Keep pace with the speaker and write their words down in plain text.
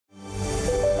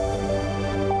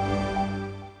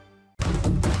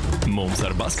Mums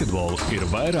ar basketbolu ir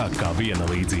vairāk kā viena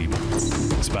līdzība.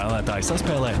 Spēlētāji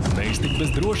saspēlē neiztikt bez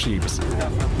drošības.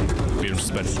 Pirms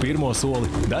spērt pirmo soli,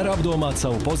 dara apdomāt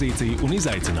savu pozīciju un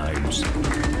izaicinājumus.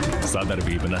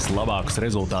 Sadarbība nes labākus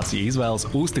rezultātus, ja izvēlas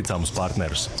uzticamus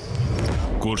partnerus.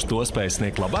 Kurš to spēj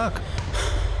sniegt labāk?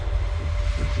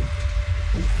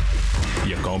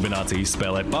 Ja kombinācijas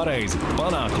spēlē pareizi,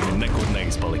 panākumi nekur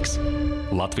neizpaliks.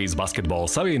 Latvijas Basketbola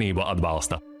Savienība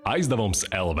atbalsta Aizdevums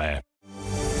LV.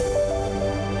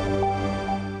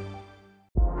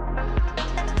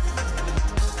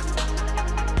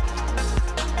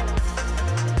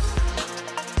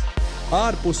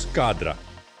 Ārpus kadra.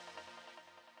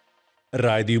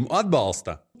 Raidījumu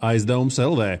atbalsta Aizdevums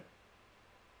LV.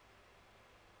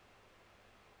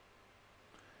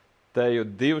 Te jau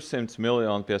 200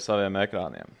 miljoni pie saviem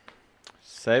ekrāniem.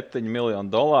 7 miljoni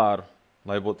dolāru,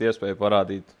 lai būtu iespēja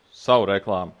parādīt savu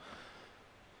reklāmu.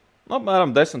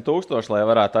 Apmēram 10 000, lai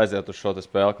varētu aiziet uz šo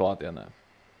spēli klātienē.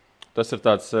 Tas ir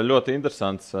tāds ļoti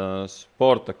interesants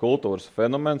sporta kultūras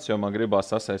fenomens, jo man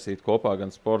gribās sasaistīt kopā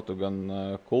gan sportu, gan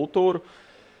kultūru.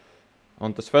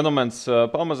 Un tas fenomens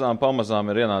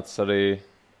pamazām ir ienācis arī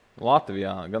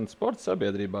Latvijā, gan sporta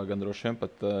sabiedrībā, gan droši vien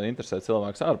pat interesē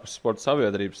cilvēks ārpus sporta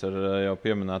sabiedrības ar jau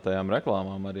pieminētajām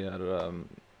reklāmām, arī ar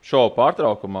šovu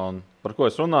pārtraukumā. Un par ko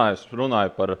es runāju? Es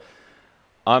runāju par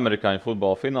amerikāņu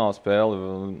futbola fināla spēli,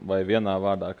 vai vienā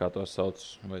vārdā, kā to sauc,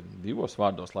 vai divos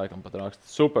vārdos laikam pat raksta,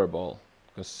 Super Bowl,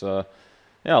 kas,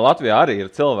 Latvijā arī ir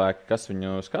cilvēki, kas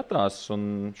viņu skatās,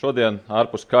 un šodien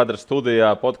ārpus kadra studijā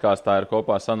podkāstā ir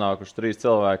kopā sanākuši 3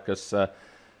 cilvēki, kas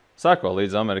seko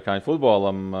līdz amerikāņu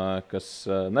futbolam, kas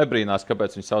nebrīnās,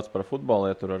 kāpēc viņi sauc par futbolu,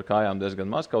 ja tur ar kājām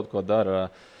diezgan maz kaut ko dara,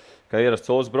 kā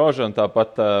ierasts Ulas Broža, un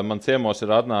tāpat man ciemos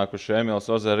ir atnākuši Emīls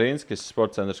Ozerinskis,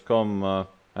 sportcentrs.com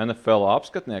NFL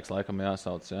apskatnieks, laikam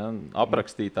jāsauc,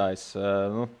 aprakstītājs.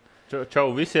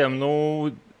 Čau visiem.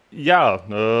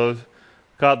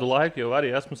 Kādu laiku jau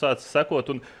arī esmu sācis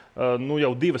sekot, un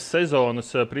jau 2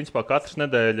 sezonas, principā katras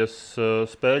nedēļas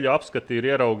spēļu apskati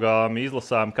ir ieraugāmi,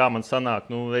 izlasām, kā man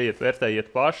sanāk, ejiet,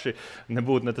 vērtējiet paši.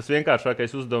 Nebūtu ne tas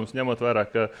vienkāršākais uzdevums, ņemot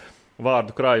vērā, ka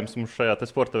vārdu krājums mums šajā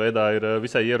sporta veidā ir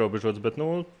visai ierobežots, bet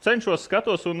cenšos,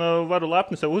 skatos un varu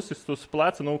lepni sev uzsist uz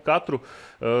pleca katru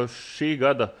šī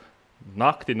gada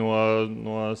nakti no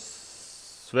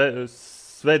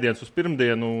svētdienas uz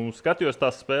pirmdienu. Skatījos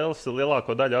tās spēles,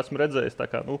 lielāko daļu esmu redzējis, tā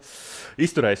kā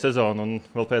izturēju sezonu un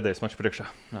vēl pēdējais mačs priekšā.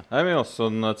 Emīls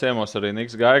un ciemos arī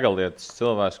Niks Gaigalietis,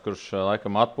 cilvēks, kurš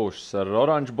laikam atpūšas ar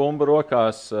oranžu bumbu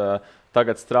rokās,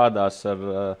 tagad strādās ar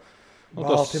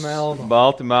balti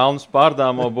melnu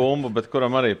spārdāmo bumbu, bet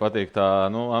kuram arī patīk tā,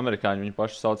 amerikāņi viņu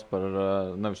paši sauc par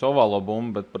nevis ovālo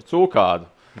bumbu, bet par cūkādu.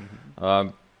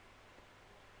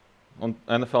 Un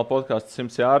NFL podkāsts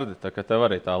 100 jardi, tā ka tev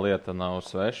arī tā lieta nav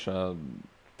sveša.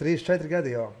 3-4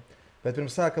 gadi jau. Bet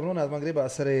pirms sākam runāt, man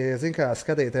gribās arī,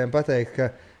 skatītājiem pateikt, ka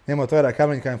ņemot vērā, ka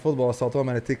amerikāņu futbols vēl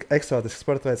tomēr ir tik eksotisks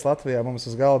sporta veids Latvijā, mums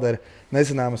uz galda ir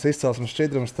nezināmas izcelsmes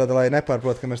šķidrums, tad, lai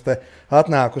nepārprot, ka mēs te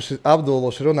atnākuši,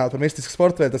 apdūluši runāt par mistisku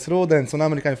sporta veidu, tas ir ūdens, un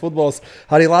amerikāņu futbols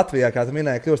arī Latvijā, kā tu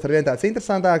minēji, kļūst ar vien tāds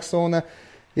interesantāks, un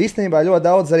īstenībā ļoti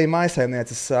daudz arī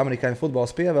mājsaimnieces amerikāņu futbols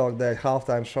pievelk dēļ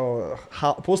halftime šova,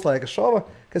 puslaika šova,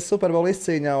 kas Super Bowl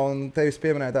izcīņā, un tevis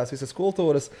pieminētās visas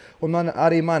kultūras, un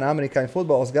man amerikāņu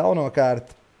futbols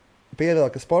galvenokārt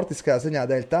pievelka sportiskā ziņā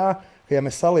dēļ tā, ka, ja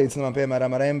mēs salīdzinām,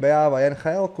 piemēram, ar NBA vai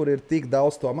NHL, kur ir tik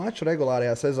daudz to maču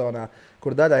regulārajā sezonā,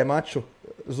 kur daļai maču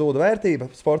zūd vērtība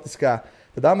sportiskā,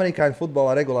 tad amerikāņu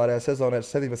futbolā regulārajā sezonā ir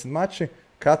 17 mači,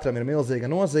 katram ir milzīga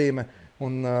nozīme,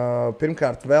 un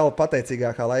pirmkārt vēl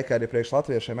pateicīgākā laikā arī priekš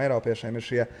latviešiem, eiropiešiem ir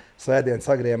šie svētdienas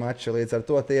agrie mači. Līdz ar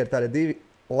to tie ir tādi 2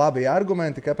 labi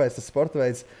argumenti, kāpēc tas sporta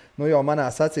veids, jau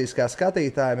manās acīs kā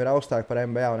skatītājiem ir augstāk par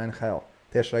NBA un NHL,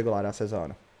 tieši regulārā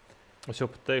sezona. Es jau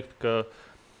pat teiktu, ka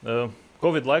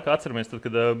Covid laikā atceramies, tad,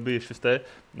 kad bija šis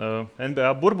NBA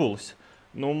burbulis.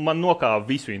 Man nokāva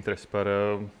visu interesi par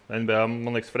NBA.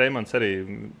 Man liekas, Freimans arī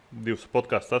 2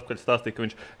 podkāstus atpakaļ stāstīja, ka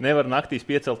viņš nevar naktīs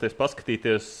piecelties,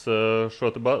 paskatīties šo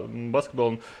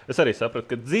basketbolu. Es arī sapratu,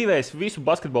 ka dzīvē es visu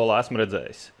basketbolā esmu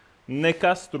redzējis.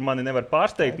 Nekas tur mani nevar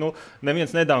pārsteigt.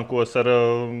 Neviens nedankos ar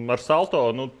salto.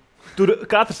 Tur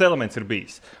katrs elements ir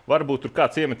bijis. Varbūt tur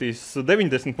kāds iemetīs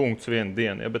 90 punktus vienu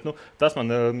dienu, bet tas man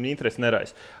interesi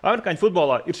neraisa. Amerikāņu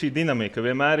futbolā ir šī dinamika,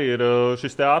 vienmēr ir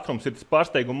šis ātrums, ir tas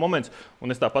pārsteiguma moments,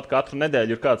 un es tāpat katru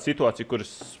nedēļu ir kāda situācija, kur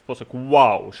es pasaku,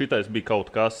 wow, šitais bija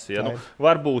kaut kas. Ja?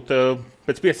 Varbūt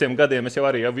pēc 5 gadiem es jau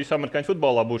arī visu amerikāņu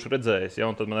futbolā būšu redzējis,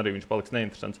 un tad man arī viņš paliks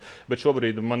neinteresants. Bet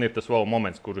šobrīd man ir tas wow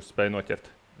moments, kurus spēju noķert.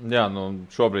 Jā,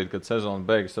 šobrīd, kad sezona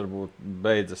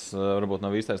beidzas, varbūt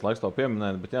nav īstais laiks to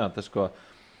pieminēt, bet jā, tas, ko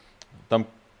tam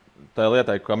tā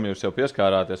lietai, kam jūs jau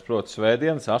pieskārāties, proti,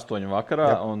 svētdienas, 8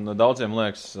 vakarā, un daudziem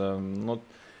liekas,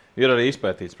 ir arī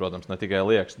izpētīts, protams, ne tikai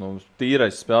liekas.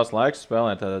 Tīrais spēles laiks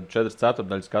spēlē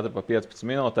 4/4, katra pa 15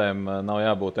 minūtēm. Nav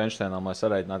jābūt Einšteinam, lai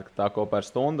sarēķinātu, ka tā kopā ir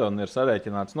stunda un ir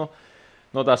sarēķināts.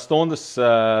 No tās stundas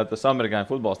tas amerikāņu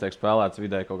futbols tiek spēlēts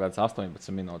vidēji kaut kādas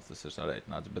 18 minūtes, tas ir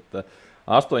sarēķināts. Bet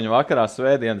 8 vakarā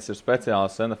svētdienas ir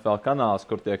speciāls NFL kanāls,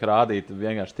 kur tiek rādīti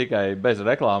vienkārši tikai bez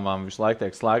reklāmām, visu laiku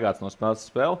tiek slēgāts no spēles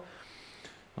spēle.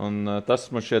 Un tas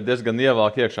man šķiet diezgan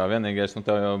ievelk iekšā. Vienīgais,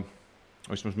 tev jau,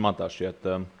 vismaz man tā šķiet,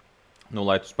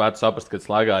 lai tu spētu saprast, kad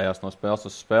slēgājās no spēles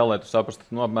uz spēli, lai tu saprastu,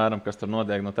 apmēram, kas tur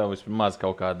notiek, tev vismaz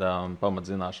kaut kādām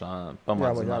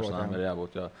pamatzināšanām ir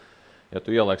jābūt. Ja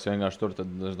tu ielieks vienkārši tur, tad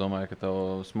es domāju, ka tev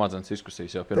smadzenes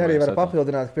izkusīs jau pirmajā. Te arī var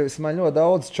papildināt, ka man ļoti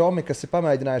daudz čomi, kas ir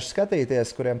pamēģinājuši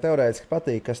skatīties, kuriem teorētiski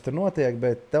patīk, kas tur notiek,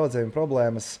 bet daudziem ir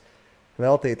problēmas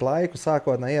veltīt laiku,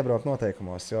 sākotnēji iebraukt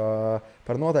noteikumos. Jo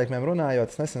par noteikumiem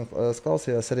runājot, es nesen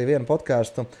klausījos arī vienu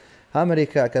podkāstu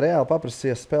Amerikā, ka reāli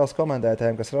paprasījos spēles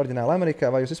komentētājiem, kas ir oriģināli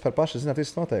Amerikā, vai jūs vispār paši zināt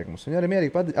visus noteikumus. Viņi arī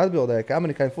mierīgi atbildēja, ka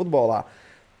amerikāņu futbolā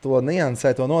to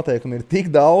niansēto noteikumu ir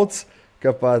tik daudz, ka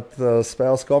pat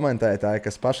spēles komentētāji,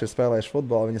 kas paši ir spēlējuši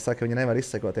futbolu, viņi saka, ka viņi nevar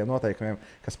izsekot tiem noteikumiem,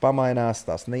 kas pamainās,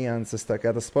 tās nianses. Tā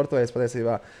kā tas sporta veids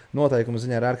patiesībā noteikumu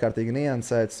ziņā ir ārkārtīgi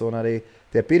niansēts, un arī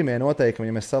tie pirmie noteikumi,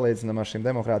 ja mēs salīdzinām ar šīm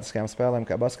demokrātiskajām spēlēm,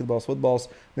 kā basketbols, futbols,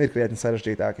 ir krietni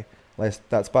sarežģītāki. Lai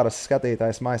tāds parasts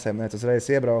skatītājs mājsaimnieks uzreiz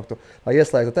iebrauktu, lai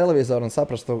ieslēgtu televizoru un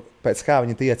saprastu, pēc kā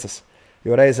viņi tiecas.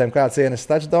 Jo reizēm kāds ienes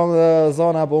touchdown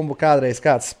zonā bumbu, kādreiz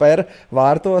kāds spēr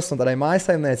vārtos, un arī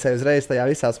mājsaimniecei uzreiz tajā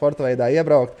visā sporta veidā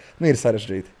iebraukt, ir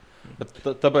sarežģīti.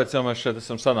 Tāpēc jau mēs šeit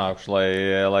esam sanākuši,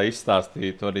 lai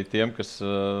izstāstītu arī tiem, kas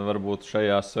varbūt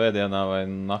šajā svētdienā vai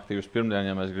naktī uz pirmdienu,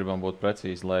 ja mēs gribam būt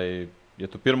precīzi, lai, ja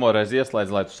tu pirmoreiz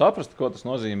ieslēdz, lai tu saprastu, ko tas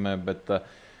nozīmē, bet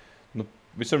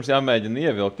vispirms jāmēģina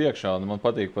ievilkt iekšā, un man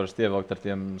patīk parasti ievilkt ar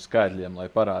tiem skaitļiem, lai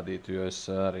parādītu, jo es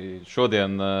arī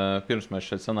šodien, pirms mēs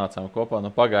šeit sanācām kopā,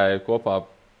 pagāju kopā,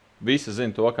 visi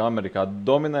zina to, ka Amerikā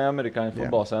dominē amerikāņu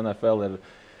futbols, NFL ir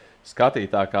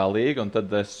skatītākā līga, un tad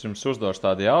es jums uzdošu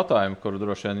tādu jautājumu, kuru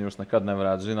droši vien jūs nekad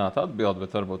nevarētu zināt atbildi,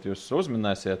 bet varbūt jūs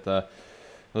uzminēsiet.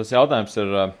 Tas jautājums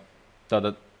ir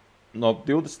tāda no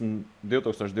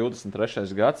 2023.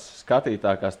 gads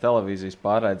skatītākās televīzijas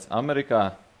pārraides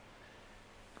Amerikā.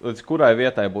 Līdz kurai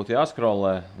vietai būtu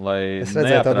jāskrolē, lai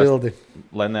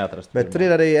neatrastu. Bet tur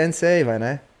ir arī NCAA, vai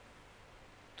ne?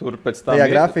 Tur pēc tam tajā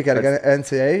grafikā ir gan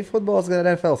NCAA futbols, gan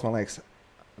NFL, man liekas.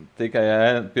 Tikai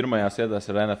pirmajās vietās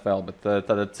ir NFL, bet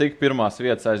tātad cik pirmās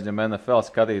vietas aizņem NFL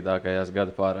skatītākajās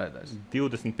gada pārraidēs?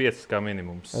 25 kā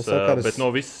minimums. Bet no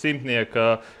visas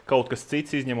simtnieka kaut kas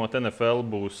cits izņemot NFL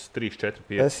būs 3, 4,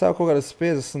 5. Es savu kaut kādas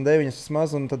 59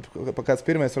 vismaz, un tad kāds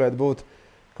pirmais varētu būt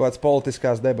kaut kāds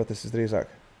politiskās debates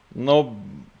visdrīzāk.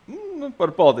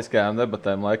 Par politiskajām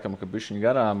debatēm laikam, ka bišķiņ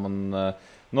garām un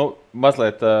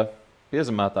mazliet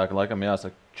piezemētāk, laikam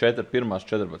jāsaka,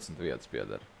 14 vietas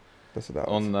piedara. Tas ir daudz.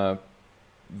 Un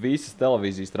visas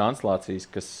televīzijas translācijas,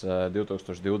 kas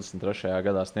 2023.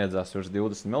 gadā sniedzās virs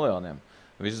 20 miljoniem,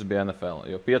 visas bija NFL.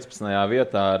 Jo 15.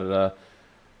 vietā ar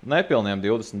nepilniem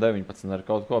 2019 ar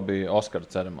kaut ko bija Oskara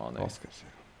ceremonija.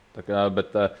 Tā kā,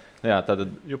 bet, tātad...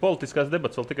 Jo politiskās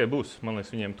debats vēl tikai būs. Man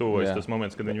liekas, viņiem tuvojas tas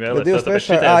moments, kad viņi vēlēs. Tāpēc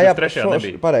trešajā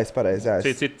nebija. Pareizi, jā.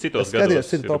 Citos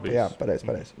gados ir top, jā, pareizi.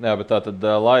 Jā, bet tātad,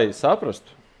 lai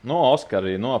saprastu,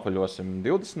 Oskarī nopaļosim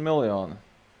 20 miljoni.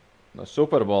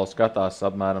 Superbola skatās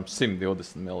apmēram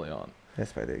 120 miljoni.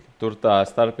 Iespējīgi. Tur tā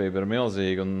starpība ir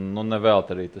milzīga, un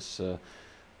nevēlt arī tas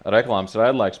reklāmas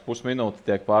raidlaiks pusminūte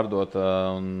tiek pārdota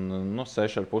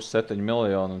 6,5–7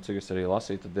 miljoni, un cik es arī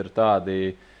lasīju, tad ir tādi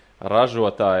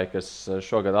ražotāji, kas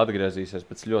šogad atgriezīsies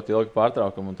pēc ļoti ilga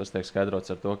pārtraukuma, un tas tiek skaidrots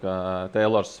ar to, ka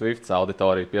Taylor Swifts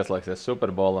auditorija pieslēgsies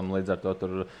Superbolam, līdz ar to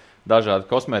tur dažādi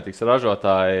kosmētikas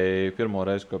ražotāji pirmo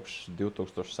reizi kopš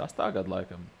 2006. Gada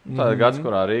laikam. Tā ir gads,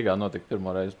 kurā Rīgā notika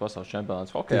pirmo reizi pasaules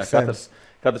čempionāts hokejā.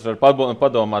 Katrs var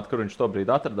padomāt, kur viņš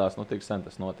tobrīd atradās, tik sen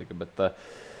tas notika. Bet,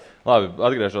 labi,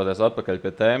 atgriežoties atpakaļ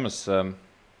pie tēmas,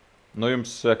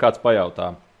 jums kāds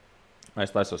pajautā,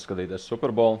 es taisos skatīties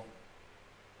Superbolu,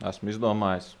 esmu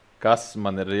izdomājis, kas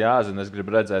man ir jāzina, es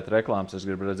gribu redzēt reklāmas, es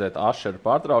gribu redzēt Ašeru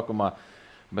pārtraukumā,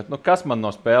 bet kas man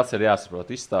no spēles ir jāsaprot,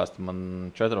 izstāst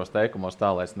man 4 teikumos tā,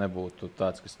 lai es nebūtu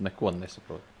tāds, kas neko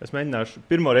nesaprot. Es mēģināšu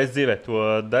pirmo reizi dzīvē to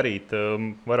darīt,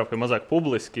 vairāk vai mazāk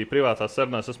publiski, privātās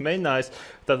sarunās esmu mēģinājis.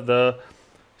 Tad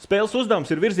spēles uzdevums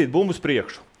ir virzīt bumbu uz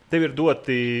priekšu. Tev ir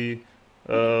doti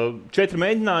 4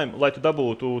 mēģinājumi, lai tu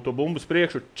dabūtu to bumbu uz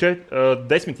priekšu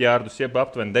 10 jārdus, jeb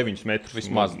aptuveni 9 metrus.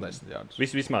 Vismaz 10 jārdus.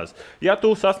 Vismaz. Ja tu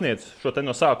sasniedz šo te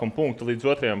no sākuma punktu līdz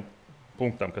otrajam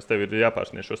punktam, kas tev ir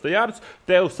jāpārsniedz šos jārdus,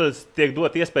 tev tiek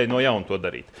dot iespēja no jauna to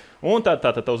darīt. Un tā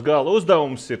tavs gala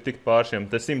uzdevums ir tikt pār šiem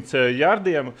 100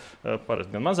 jārdiem,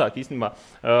 parasti gan mazāk īstenībā,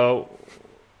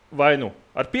 vai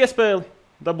ar piespēli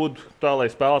dabūt tā, lai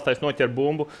spēlētājs noķer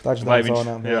bumbu, vai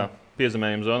viņš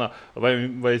piezemējuma zonā,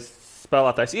 vai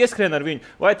spēlētājs ieskrien ar viņu,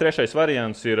 vai trešais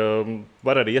variants ir,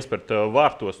 var arī iespērt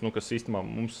vārtos, kas īstenībā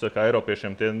mums, kā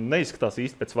Eiropiešiem, tie neizskatās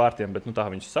īsti pēc vārtiem, bet tā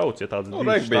viņus sauc, ja tādas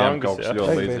divas štangas.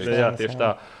 Jā, tieši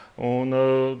tā. Un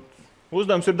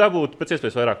uzdevums ir dabūt pēc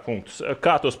iespējas vairāk punktus.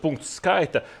 Kā tos punktus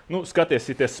skaita? Skaties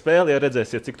spēli, ja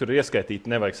redzēsiet, cik tur ir ieskaitīti,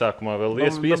 nevajag sākumā vēl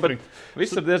iespringt.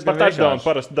 Viss ir diezgan vienkārši. Par touchdown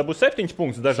parasti dabū 7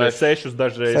 punktus, dažreiz 6,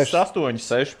 dažreiz 8.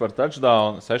 6 par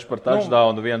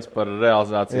touchdown, 1 par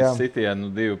realizācijas sitienu,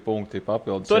 2 punkti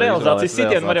papildus. To realizācijas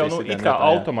sitienu var jau it kā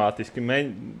automātiski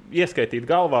ieskaitīt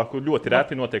galvā, kur ļoti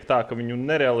reti notiek tā, ka viņu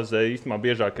nerealizē, īstenībā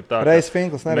biežāk ir tā, Reizes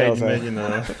Finkls nerealizē.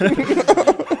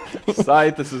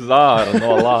 Saites uz āru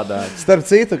nolādētas. Starp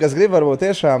citu, kas grib varbūt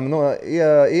tiešām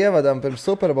ievadam pirms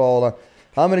Superbola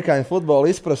amerikāņu futbolu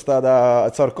izprast tādā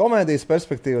caur komēdijas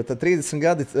perspektīvu, tad 30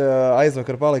 gadi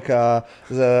aizvakar palika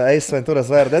Ace Ventura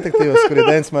zvēra detektīvs, kur ir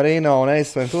Dens Marino un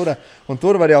Ace Ventura, un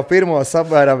tur var jau pirmos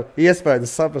apmēram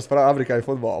iespējas saprast par amerikāņu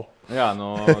futbolu. Jā,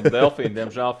 Delfīni,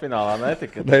 diemžēl, finālā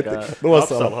netika.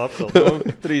 Nosala.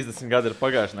 30 gadi ir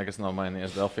pagājuši, nekas nav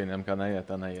mainījies Delfīniem, kā neiet,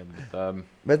 tā neiet.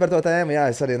 Bet par to tēmu,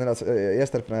 es arī nedaudz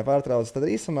iestarpināju pārtraucu. Tad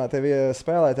īsumā tev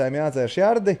spēlētājiem jādzēš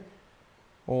jardi,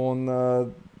 un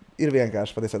ir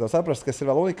vienkārši patiesībā to saprast, kas ir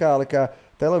vēl unikāli, ka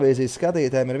televīzijas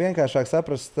skatītājiem ir vienkāršāk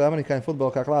saprast amerikāņu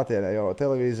futbolu kā klātienē, jo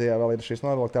televīzijā vēl ir šīs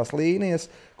novilktās līnijas,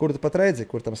 kur tu pat redzi,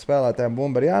 kur tam spēlētājiem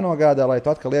bumba ir jānogādā, lai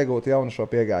tu atkal iegūtu jaunu šo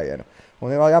piegājienu. Un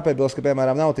vēl jāpiebilst, ka,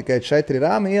 piemēram, nav tikai 4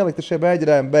 rāmi ielikti šie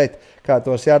bēģerēm, bet kā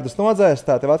tos jardus nodzēst,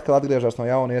 tā tev atkal atgriežas no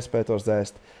jauna iespēja tos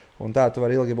dzēst. Un tā tu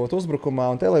vari ilgi būt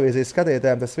uzbrukumā, un televīzijas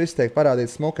skatītājiem tas viss tiek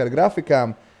parādīts smuki ar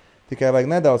grafikām, tikai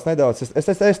vajag nedaudz. Es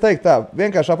teiktu tā,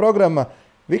 vienkāršā programma,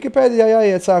 Wikipēdijā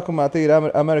jāiet sākumā, tīri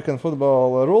American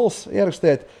Football Rules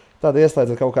ierakstiet, tad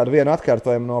ieslēdziet kaut kādu vienu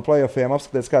atkārtojumu no playoffiem,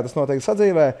 apskatiet, kā tas notiek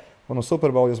sadzīvē, un uz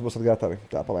Superbolu jūs būsiet gatavi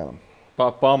tā palēnām.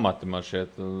 Pamati man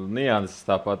šeit, nianses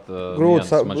tāpat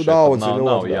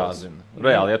nav jāzina.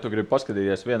 Reāli, ja tu gribi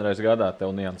paskatīties vienreiz gadā,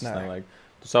 tev nianses nevajag.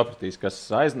 Tu sapratīsi, kas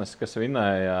aiznes, kas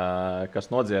vinēja,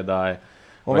 kas nodziedāja.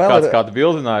 Un vēl kādu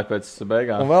bildināju pēc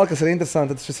beigām. Un vēl kas ir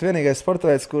interesanti, tad šis vienīgais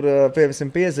sportveids, kur pievisim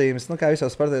piezīmes, kā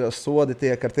visos sportveidos sodi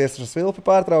tiek ar tiesašas vilpi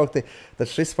pārtraukti, tad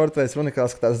šis sportveids ir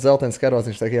unikāls, ka tās dzeltenes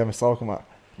karodziņš tiek iemests laukumā.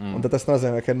 Un tad tas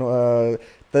nozīmē, ka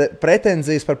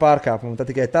pretenzijas par pārkāpumu, tad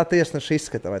tikai tā tiesneša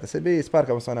izskata, vai tas ir bijis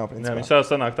pārkāpums vai nav. Jā, viņš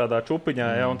sanāk tādā čupiņā,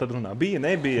 un tad runā, bija,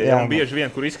 nebija, un bieži vien,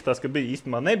 kur izskatās, ka bija,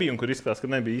 īstenībā nebija, un kur izskatās, ka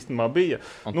nebija, īstenībā bija.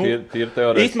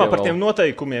 Īstenībā par tiem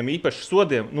noteikumiem, īpaši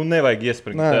sodiem, nevajag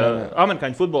iespringt.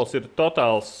 Amerikāņu futbols ir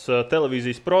totāls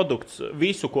televīzijas produkts,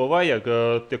 visu, ko vajag,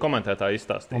 tie komentētāji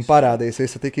izstāstīs. Un parādīs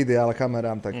visu tik ideāla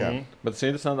kamerām. Bet tas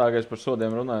interesantākais par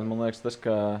sodiem runājot, man liekas, tas,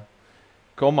 ka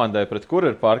komandai, pret kuru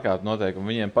ir pārkāpta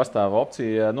noteikumi, viņiem pastāv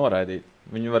opcija noraidīt.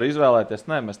 Viņi var izvēlēties,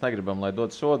 mēs negribam, lai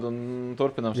dod sodu, un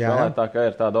turpinām spēlēt tā, ka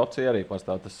ir tāda opcija arī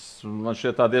pastāv. Tas man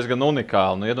šķiet tā diezgan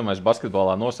unikāli. Iedomājies,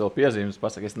 basketbolā nosila piezīmes,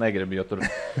 pasaka, es negribu, jo tur,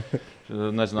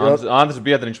 Andris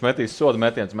Biedriņš metīs sodu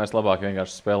metienus, mēs labāk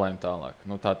vienkārši spēlējam tālāk.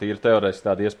 Tā ir teorētiski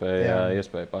tāda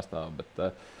iespēja pastāv,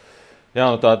 bet jā,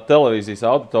 tā televīzijas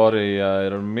auditorija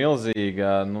ir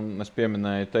milzīga. Es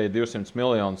pieminēju, te ir 200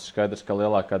 miljonus. Skaidrs, ka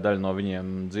lielākā daļa no viņiem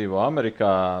dzīvo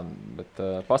Amerikā, bet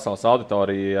pasaules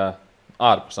auditorija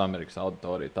ārpus Amerikas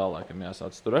auditorija tālākam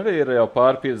jāsauc. Tur arī ir jau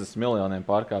pār 50 miljoniem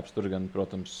pārkāpts. Tur gan,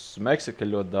 protams, Meksika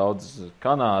ļoti daudz,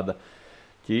 Kanāda,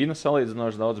 Ķīna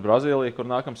salīdzinoši daudz, Brazīlija,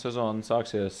 kur nākamā sezona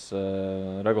sāksies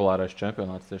regulārais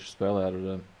čempionāts. Tieši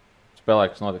spēlē,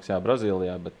 kas notiks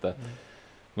Brazīlijā, bet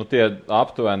tie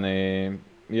aptuveni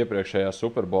iepriekšējā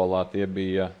Superbolā tie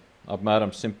bija apmēram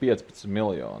 115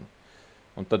 miljoni.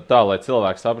 Un tad tā, lai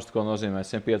cilvēki saprastu, ko nozīmē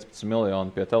 115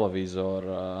 miljoni pie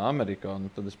televizora Amerikā,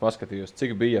 tad es paskatījos,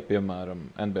 cik bija, piemēram,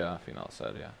 NBA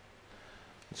finālsērijā.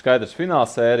 Skaidrs,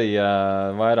 finālsērijā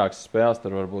vairākas spēles,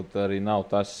 tur varbūt arī nav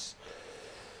tas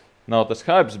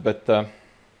hypes, bet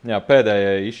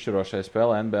pēdējai izšķirošajai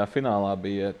spēlē NBA finālā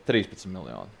bija 13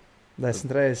 miljoni.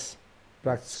 10 reizes.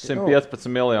 Praktiski. 115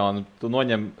 miljoni. Tu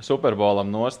noņem Superbolam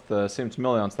nost 100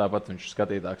 miljonus, tāpat viņš ir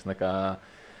skatītāks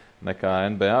nekā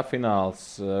NBA fināls.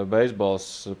 Beisbols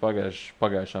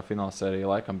pagājušā fināla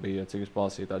sērija laikam bija, cik es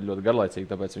palasīju, tāda ļoti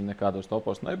garlaicīga, tāpēc viņi nekādos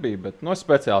topos nebija. Bet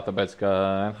speciāli tāpēc, ka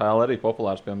NHL arī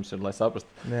populārs pie mums ir, lai saprastu.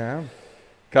 Jā.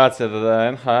 Kāds ir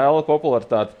NHL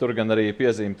popularitāte? Tur gan arī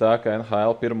piezīme tā, ka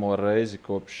NHL pirmo reizi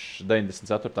kopš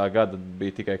 94. gada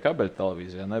bija tikai kabeļu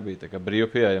televīzijā. Nebija tā kā brīvi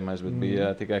pieejamais, bet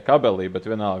bija tikai kabelī. Bet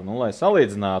vienalga, lai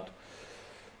salīdzinātu,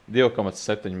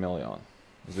 2,7 miljoni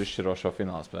uz izšķirošo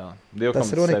fināla spēli. 2,7.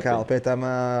 Tas ir unikāli. Pie tam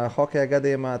hokeja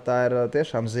gadījumā tā ir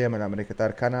tiešām Ziemeļamerika.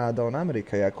 Tā ir Kanāda un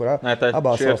Amerika, kurā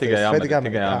abās valstīs ir tikai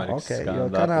Amerikas. Jo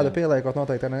Kanāda pieliekot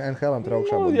noteikti NHL-am tur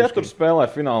augšā. Ja tur spēlē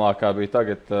finālā, kā bija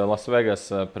tagad Las Vegas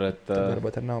pret... Tad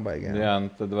varbūt ir nav baigi. Jā,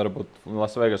 tad varbūt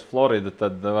Las Vegas, Florida,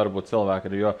 tad varbūt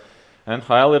cilvēki ir, jo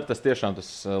NHL ir tas tiešām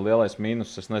tas lielais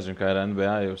mīnus. Es nezinu, kā ir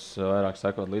NBA, jūs vairāk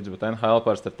sekot līdzi, bet NHL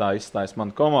parasti ir tā izstājas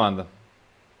mana komanda.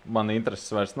 Man intereses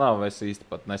vairs nav, es īsti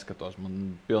pat neskatos.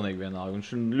 Man pilnīgi vienalga. Viņš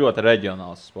ir ļoti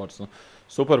reģionāls sports.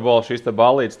 Superbola šīs te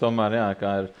ballītes tomēr,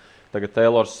 kā ir tagad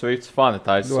Taylor Swift fani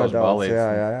taisa savas ballītes.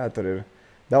 Jā, tur ir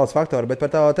daudz faktoru. Bet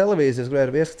par tavu televīziju es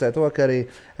gribēju ieskicēt to, ka arī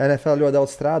NFL ļoti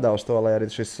daudz strādā uz to, lai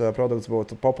arī šis produkts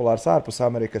būtu populārs ārpus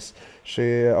Amerikas. Šī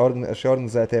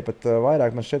organizētie pat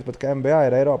vairāk. Man šķiet pat, ka NBA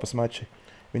ir Eiropas mači.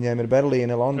 Viņiem ir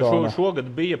Berlīne, Londona. Šogad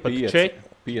bija pat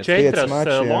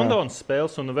 4 Londonas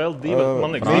spēles un vēl 2,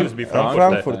 man liekas, 2 bija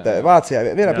Frankfurtē. Vācijā,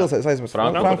 vienā pilsētās aizmirst.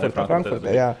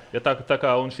 Frankfurtē, jā. Ja tā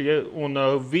kā, un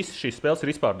visas šīs spēles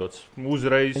ir izpārdotas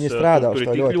uzreiz. Viņi strādā tur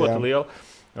uz to ir ļoti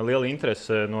liela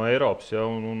interese no Eiropas. Ja,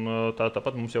 un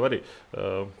tāpat mums jau arī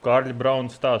Kārļa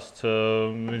Brauns stāsts.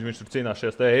 Viņš tur cīnās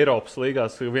šajās Eiropas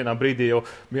līgās. Vienā brīdī jau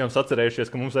bijām sacerējušies,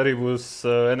 ka mums arī būs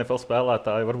NFL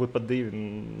spēlētāji. Varbūt pat 2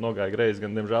 nogāja greizi,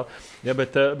 gan diemžēl. Ja,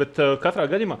 bet katrā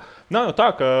gadījumā nav jau tā,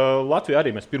 ka Latvijā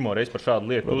arī mēs pirmo reizi par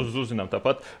šādu lietu uzzinām.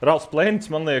 Tāpat Ralfs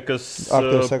Plēnis, man liekas,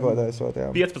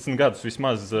 15 gadus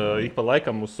vismaz ik pa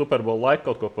laikam uz Superbola laiku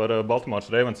kaut ko par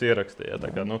Baltimoras Ravens ierakstīja.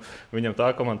 Tā kā, viņam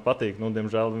tā komanda patīk.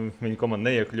 Diemžēl viņa komanda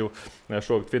neiekļuva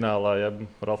šogad finālā, ja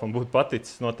Ralfam būtu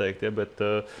paticis noteikti.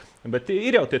 Ja, bet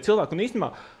ir jau tie cilvēki, un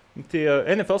īstenībā tie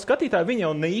NFL skatītāji, viņi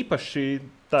jau ne īpaši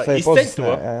tā izceļ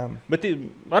to. Bet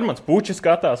Armands Pučis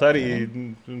skatās arī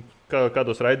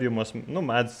kādos raidījumos,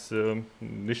 mēdz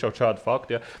izšaut šādu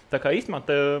faktu. Ja. Tā kā īstenībā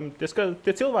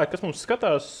tie cilvēki, kas mums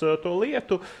skatās to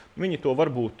lietu, viņi to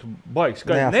varbūt baigi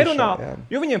skaļi nerunā,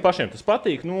 jo viņiem pašiem tas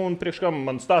patīk. Un priekš kā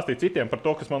man stāstīt citiem par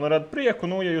to, kas man rada prieku,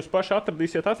 ja jūs paši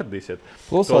atradīsiet.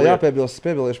 Plus vēl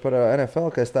piebilšu par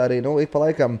NFL, ka es tā arī ik pa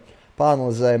laikam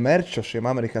pāanalizēju merču šīm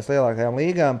Amerikas lielākajām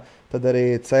līgām, tad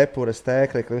arī cepures,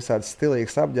 tēkļi, visādas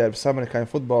stilīgas apģērbs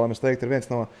amerikāņu futbolam, es teiktu, ir viens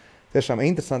no tiešām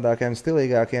interesantākiem,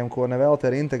 stilīgākiem, ko nevēlti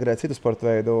arī integrēt citu sporta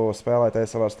veidu spēlētāju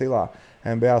savā stilā.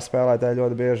 NBA spēlētāji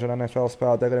ļoti bieži ar NFL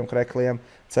spēlētājiem, krekliem,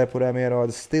 cepurēm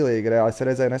ierodas stilīgi. Reāli es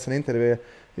redzēju nesen interviju,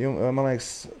 man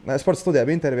liekas, sporta studijā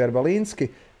bija intervija ar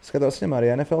Balīnski, skatos viņam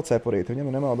arī NFL cepurīti.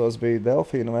 Viņam, nemaldos, bija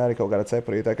delfīna vai arī kaut kāda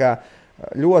cepurīta. Tā kā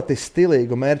ļoti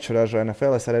stilīgu merču ražo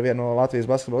NFL. Es arī vienu no Latvijas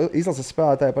basketbola izlases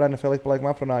spēlētāju par NFL ik pa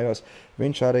laikam aprunājos.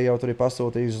 Viņš arī jau tur ir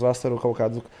pasūtījis uz vasaru kaut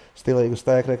kādu stilīgu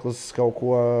stēkreklus, kaut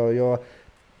ko, jo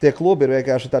tie klubi ir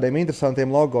vienkārši tādiem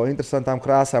interesantiem logo, interesantām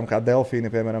krāsām, kā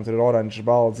delfīni, piemēram, tur ir oranžs,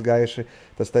 balts, gaiši,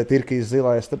 tas te tirkīs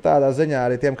zilais. Tur tādā ziņā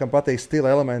arī tiem, kam patīk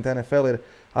stila elementi, NFL ir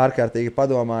ārkārtīgi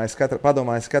padomājis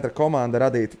katra komanda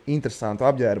radīt interesantu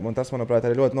apģērbu, un tas, manuprāt,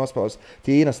 arī ļoti nospēlēs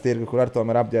Ķīnas tirgu, kur ar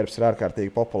tomēr apģērbs ir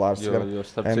ārkārtīgi populārs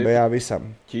NBA visam.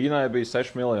 Ķīnai bija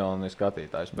 6 miljoni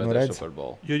skatītājs pēc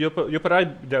Superbola. Jo par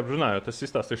apģērbu runājot, es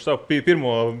izstāstīšu savu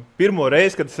pirmo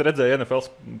reizi, kad es redzēju NFL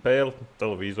spēli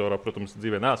televīzorā, protams,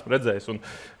 dzīvē neesmu redzējis, un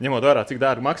ņemot vērā, cik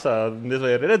dārgi maksā, diez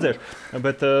vai arī redzēšu,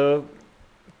 bet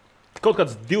kaut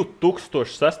kāds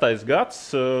 2006. gads,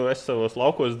 es savos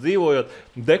laukos dzīvojot,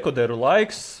 dekoderu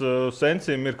laiks,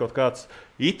 Sensim ir kaut kāds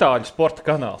itāļu sporta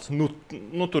kanāls.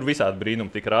 Tur visādi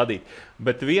brīnumi tika rādīti.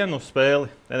 Bet vienu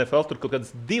spēli NFL tur kaut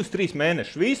kāds 2-3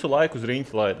 mēnešus visu laiku uz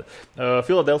riņķa laida.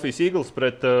 Philadelphia Eagles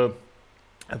pret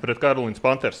Karolīnas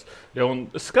Panthers. Ja,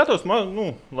 un skatos, man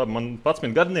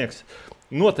 11 gadnieks,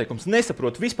 noteikums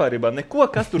nesaprotu vispārībā neko,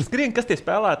 kas tur skrien, kas tie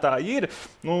spēlētāji ir.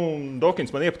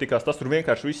 Dokins man iepatikās, tas tur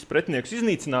vienkārši visus pretiniekus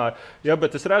iznīcināja, ja,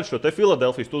 bet es redzu šo te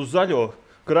Filadelfijas, to zaļo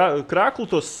krāklu,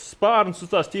 tos spārnus uz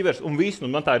tās ķīveres un visu.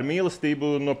 Man tā ir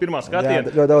mīlestība no pirmā skatiena.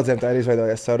 Jā, ļoti daudziem tā ir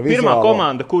izveidojies caur vizuālo. Pirmā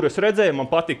komanda, kuru es redzēju, man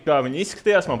patika, kā viņi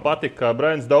izskatījās, man patika, kā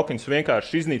Brians Dawkins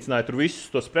vienkārši iznīcināja tur visus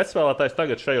tos pretspēlētājus.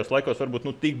 Tagad šajos laikos varbūt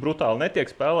tik brutāli netiek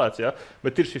spēlēts, ja,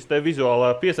 bet ir šis te vizuālā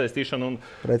piesaistīšana.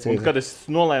 Un kad es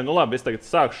nolēmu, labi, es tagad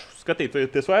sākšu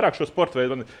skatīties vairāk šo sporta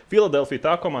veidu. Filadelfija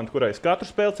tā komanda, kurai es katru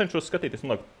spēli cenšos skatīties.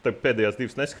 Pēdējās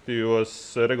 2 neskatījos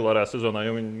regulārajā sezonā,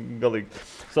 jo viņi galīgi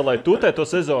salaidu tūtē to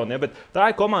sezonu. Ja, bet tā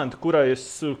ir komanda, kurai es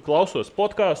klausos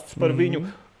podkāstus par viņu.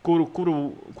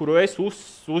 kuru es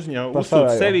uzņemu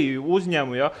sevi,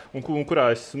 ja, un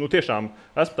kurā es tiešām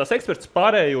esmu tās eksperts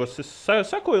pārējos. Es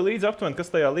sekoju līdzi aptuveni,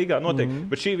 kas tajā līgā notiek.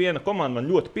 Bet šī viena komanda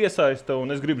man ļoti piesaista, un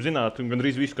es gribu zināt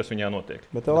gandrīz visu, kas viņā notiek.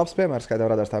 Bet tev labs piemērs, kā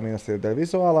tev radās tā mīlestība dēļ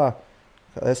vizuālā,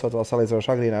 esot vēl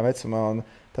salīdzinoši agrīnā vecumā. Un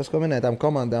tas, ko minēja tām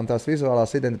komandām, tās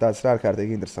vizuālās identitātes ir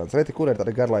ārkārtīgi interesants. Reti, kur ir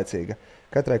tāda garlaicīga.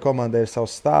 Katrai komandai ir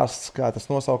savs stāsts, kā tas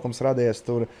nosaukums radies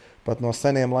tur. Pat no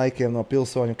seniem laikiem, no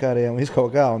pilsoņu kariem, visu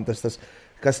kaut kā. Un tas,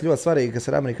 kas ļoti svarīgi, kas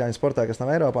ir amerikāņu sportā, kas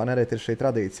nav Eiropā, nereti ir šī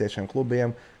tradīcija šiem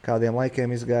klubiem, kādiem laikiem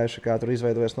izgājuši, kā tur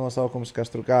izveidojas nosaukums, kas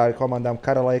tur kā ir komandām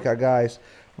kara laikā gājis.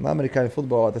 Un amerikāņu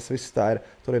futbolā tas viss tā ir.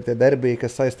 Tur ir tie derbiji,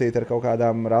 kas saistīti ar kaut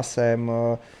kādām rasēm,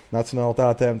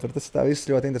 nacionalitātēm. Tur tas tā viss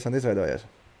ļoti interesanti izveidojies.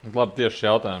 Labi, tieši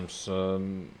jautājums.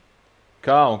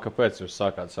 Kā un kāpēc jūs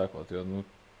sākāt sekot? Jo,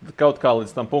 kaut kā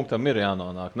līdz tam punktam ir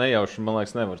jānonāk. Nejauši, man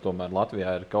liekas, nevar tomēr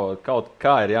Latvijā ir kaut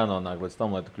kā ir jānonāk līdz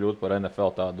tam, lai tu kļūtu par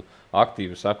NFL tādu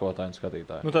aktīvu sekotāju un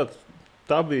skatītāju.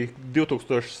 Tā bija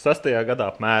 2006.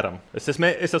 gadā apmēram. Es esmu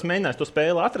mēģinājis to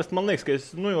spēli atrast. Man liekas, ka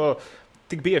jo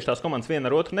tik bieži tās komandas viena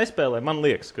ar otru nespēlē. Man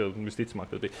liekas, ka visticamāk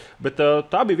tas bija. Bet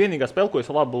tā bija vienīgā spēle, ko es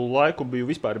labu laiku biju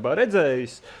vispār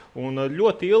redzējis. Un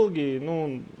ļoti ilgi,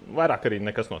 vairāk arī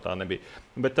nekas no tā nebija.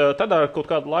 Bet tad ar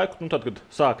kaut kādu laiku, tad, kad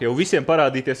sāka jau visiem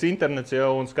parādīties internets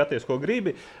un skaties, ko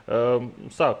gribi,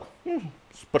 sāku.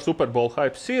 Par Superbolu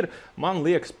hypes ir. Man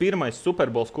liekas, pirmais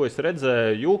Superbols, ko es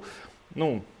redzēju,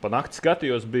 pa nakti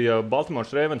skatījos, bija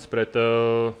Baltimore's Ravens pret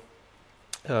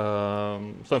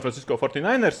San Francisco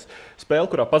 49ers spēle,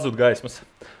 kurā pazud gaismas.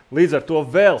 Līdz ar to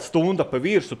vēl stunda pa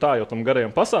virsu, tā jau tam garajam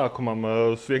pasākumam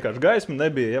vienkārši gaisma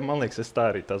nebija. Ja, man liekas, es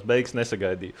tā arī tās beigas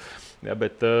nesagaidīju. Ja,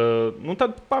 bet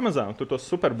tad pamazām tur tos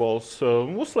Superbols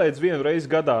uzslēdz vienu reizi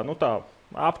gadā. Tā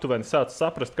aptuveni sāc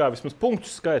saprast, kā vismaz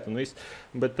punktus skaita un viss.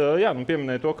 Bet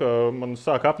pieminēja to, ka man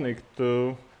sāk apnīkt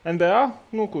NBA,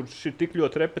 kurš ir tik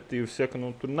ļoti repetitīvs, ja, ka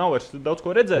tur nav vairs daudz ko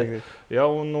redzēt. Ja,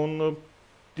 un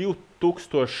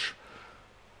 2021.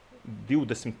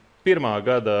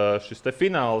 Gada šis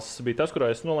fināls bija tas, kurā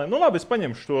es nolēmu, labi, es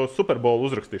paņemšu to Superbolu,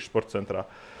 uzrakstīšu sporta centrā.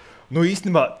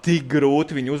 Īstenībā tik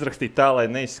grūti viņu uzrakstīt tā, lai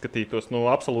neizskatītos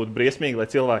absolūti briesmīgi, lai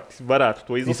cilvēki varētu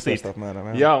to izlasīt.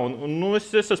 Jā, un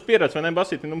es esmu pieredzējis, vai ne,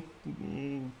 Basīti,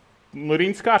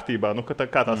 rindas kārtībā,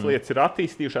 kā tās lietas ir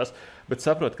attīstījušās, bet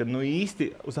saprotu, ka īsti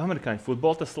uz amerikāņu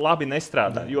futbolu tas labi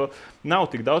nestrādā, jo nav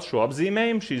tik daudz šo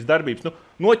apzīmējumu, šīs darbības,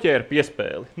 noķēra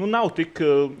piespēli, nav tik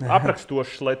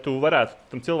aprakstošs, lai tu varētu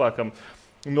tam cilvēkam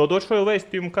nodot šo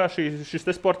vēstījumu, kā šis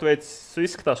te sporta veids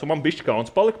izskatās, un man bišķi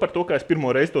kauns palika par to, kā es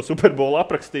pirmo reizi to Superbolu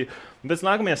aprakstīju. Un pēc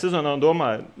nākamajā sezonā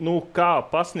domāju, kā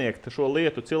pasniegt šo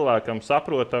lietu cilvēkam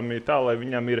saprotami tā, lai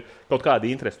viņam ir kaut kāda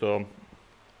interese to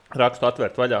rakstu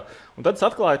atvērt vaļā. Un tad es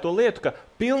atklāju to lietu, ka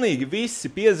pilnīgi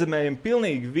visi piezemējumi,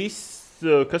 pilnīgi viss,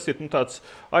 kas ir tāds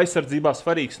aizsardzībā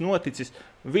svarīgs noticis,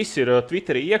 viss ir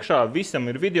Twitterī iekšā, visam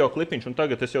ir videoklipiņš, un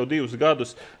tagad es jau 2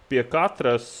 gadus pie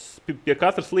katras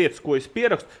lietas, ko es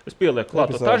pierakstu, es pielieku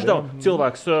klāt to touchdown,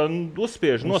 cilvēks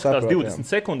uzspiež, noskatās 20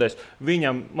 sekundēs,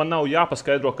 man nav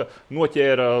jāpaskaidro, ka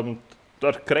noķēra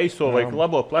ar kreiso vai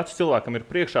labo plecu cilvēkam ir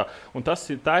priekšā. Un tā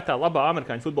ir tā labā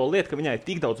amerikāņu futbola lieta, ka viņai ir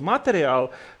tik daudz materiāla,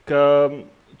 ka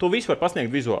to visu var pasniegt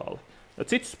vizuāli.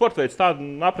 Citus sporta veidus tādu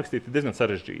aprakstīt ir diezgan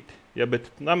sarežģīti. Ja, bet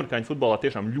amerikāņu futbolā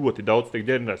tiešām ļoti daudz tiek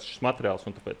ģenerēts šis materiāls,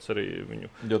 un tāpēc arī viņu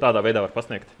tādā veidā var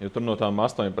pasniegt. Jo tur no tām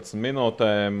 18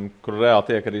 minūtēm, kur reāli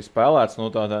tiek arī spēlēts,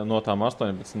 no tām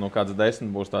 18, kāds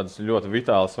 10 būs tādas ļoti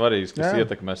vitāli svarīgas, kas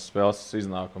ietekmēs spēles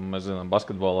iznākumu. Mēs zinām,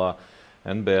 basketbolā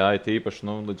NBA tīpaši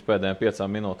līdz pēdējām 5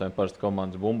 minūtēm parasti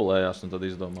komandas bumbulējās un tad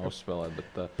izdomā uzspēlēt.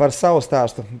 Bet, Par savu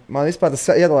stāstu. Man vispār tas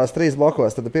iedalās 3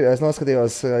 blokos. Tad es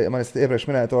noskatījos, man iepriekš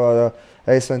minēja to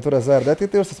Ace Ventura Zēra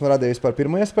detektīvs, tas man radīja vispār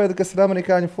pirmo iespēju, kas ir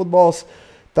amerikāņu futbols.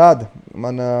 Tad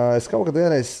es kaut kad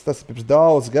vienreiz, tas pirms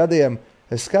daudz gadiem,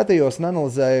 es skatījos un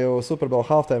analizēju Superbowl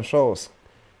halftime shows.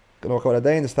 No kaut kādā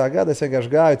 90. gada es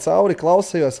vienkārši gāju cauri,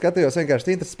 klausījos, skatījos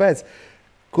vienkārši intereses pēc.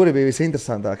 Kuri bija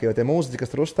visinteresantākie, jo tie mūziķi, kas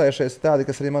tur uzstājušies, ir tādi,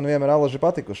 kas arī man vienmēr alaži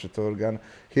patikuši. Tur gan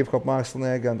hip-hop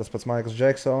mākslinieki, gan tas pats Maikls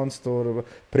Džeksons, tur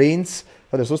Prince.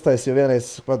 Tad es uztaisīju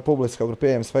vienreiz publiski kaut kur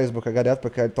pieejams Facebookā gadi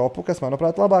atpakaļ topu, kas,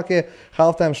 manuprāt, labākie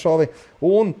halftime šovi.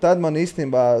 Un tad man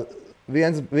īstenībā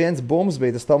viens bums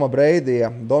bija tas Toma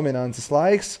Breidija dominances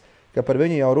laiks, ka par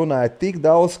viņu jau runāja tik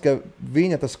daudz, ka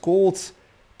viņa tas kults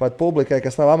pat publikai,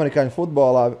 kas nav amerikāņu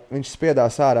futbolā, viņš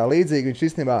spiedās ārā līdzīgi. Viņš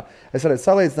īstenībā, es varētu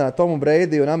salīdzināt Tomu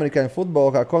Breidiju un amerikāņu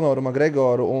futbolu kā Konoru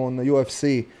Makgregoru un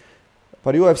UFC.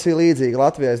 Par UFC līdzīgi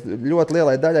Latvijā ļoti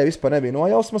lielai daļai vispār nebija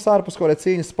nojausmas ārpus kaut kādā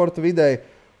cīņas sporta videi.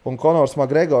 un Konors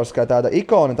Makgregors kā tāda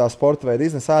ikona tā sporta veida,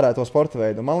 iznes ārā to sporta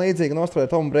veidu. Man līdzīgi nostāja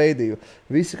Tomu Breidiju.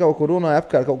 Visi kaut kur runāja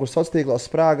apkārt, kaut kur sociālos tīklos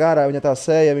sprāga ārā, viņa tā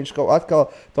sēja, viņš atkal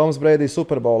Toms Breidijs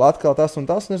Superbowl, atkal tas un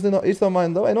tas. Un es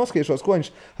domāju, vai noskatīšos,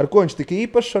 ar ko viņš tik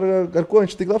īpašs, ar ko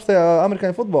viņš tik labs tajā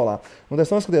amerikāņu futbolā. Un es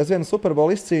noskatījos vienu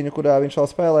Superbowl izcīņu, kurā viņš vēl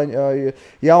spēlēja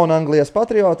Jaunanglijas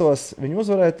Patriotos, viņu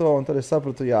uzvarēja to, un tad es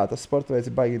sapratu, jā, tas sporta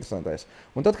veids ir baigi interesantais.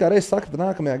 Un tad, kā reiz sakta,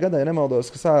 nākamajā gadā, ja nemaldos,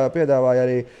 kas piedāvāja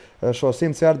arī šo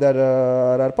 100 jardu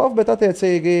ar pafu, bet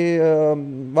attiecīgi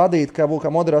vadīt kā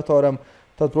moderatoram,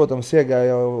 tad, protams,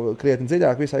 iegāja jau krietni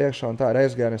dziļāk visā iekšā, un tā ir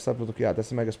aizgāja, un es sapratu, ka jā,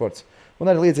 tas ir megasports. Un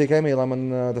arī līdzīgi Emīlam,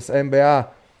 man tas NBA,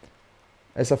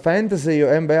 es ar fantasiju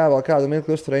NBA vēl kādu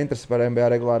mirkli uzturēju interesi par NBA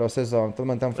regulāro sezonu. Tad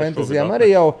man tam fantasijām arī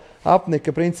jau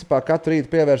apnika, principā, katru rītu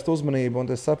pievērst uzmanību,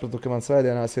 un es sapratu, ka man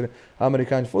svētdienās ir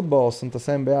amerikāņu futbols, un tas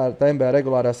NBA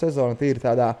regulārā sezona tīri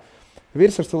tādā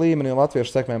virsrakstu līmenī un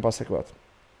latviešu sekmēm pasekot.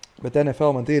 Bet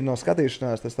NFL man tīri no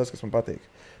skatīšanās, tas kas man patīk.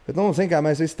 Bet,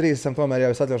 mēs visi trīs esam tomēr,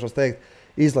 jau es atļaušos teikt,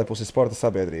 izlepusi sporta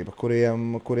sabiedrība,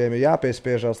 kuriem ir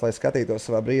jāpiespiežās, lai skatītos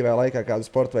savā brīvajā laikā kādu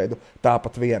sporta veidu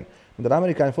tāpat vien. Un tad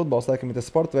amerikāņu futbols, laikam, ir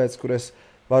tas sporta veids, kur es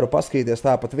varu paskatīties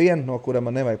tāpat vien, no kura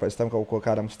man nevajag pēc tam kaut ko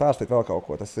kādam stāstīt vēl kaut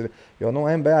ko. Tas ir, jo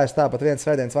NBA es tāpat viens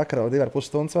svētdienas vakarā 2,5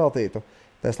 stundas veltītu.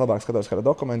 Es labāk skatos kādu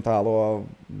dokumentālo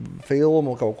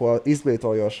filmu, kaut ko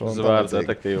izglītojošu. Zvērs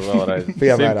detektīvu vēlreiz.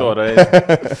 100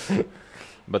 reizi.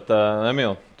 Bet,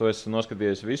 Emīl, tu esi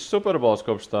noskatījies visus Superbowls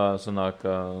kopš tā sanāk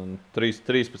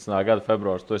 13. gada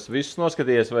februārs. Tu esi visus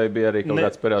noskatījies vai bija arī kaut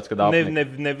kāds periods, kad apnika?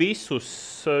 Ne visus,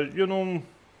 jo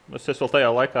es vēl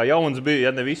tajā laikā jauns biju,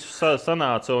 ja ne visus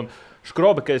sanāca. Un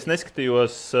škrobi, ka es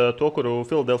neskatījos to, kuru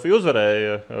Filadelfija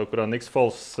uzvarēja, kurā Niks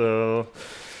Fols...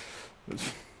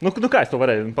 kā es to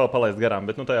varēju palaist garām,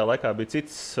 bet tajā laikā bija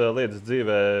citas lietas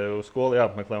dzīvē, uz skolu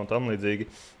jāapmeklē un tam līdzīgi.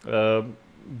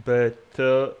 Bet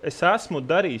es esmu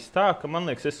darījis tā, ka, man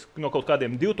liekas, es no kaut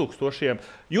kādiem 2000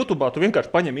 YouTube'ā tu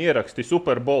vienkārši paņem ieraksti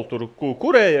Superbowl tur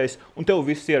kurējais, un tev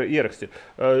viss ieraksti ir.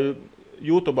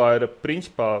 YouTube'ā ir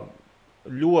principā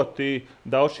ļoti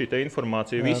daudz šī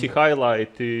informācija, visi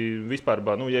highlighti, vispār,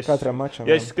 katram mačam.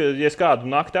 Ja es kādu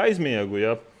nakti aizmiegu,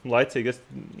 ja, laicīgi es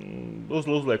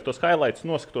uzlieku tos highlights,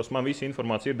 noskatos, man visa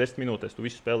informācija ir 10 minūtēs, tu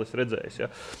visu spēli esi redzējis, ja,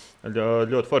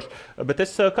 ļoti forši. Bet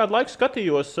es kādu laiku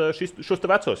skatījos šos te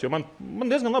vecos, jo man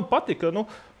diezgan labi patika,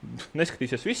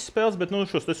 neskatīsies visas spēles, bet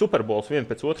šos te Superbowls vienu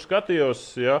pēc otru skatījos,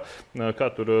 ja, kā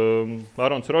tur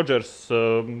Arons Rodžers,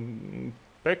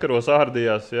 Pekaros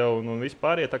ārdījās jau un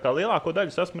vispār, tā kā lielāko daļu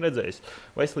esmu redzējis.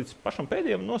 Vai es līdz pašam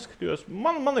pēdējiem noskatījos?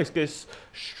 Man liekas, ka es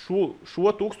šo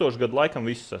 1000 gadu laikam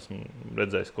visus esmu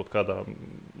redzējis kaut kādā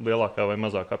lielākā vai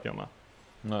mazākā apjomā.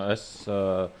 Es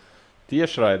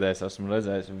tiešraidēs esmu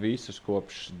redzējis visus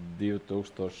kopš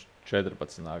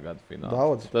 2014. gada fināla.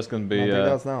 Daudz.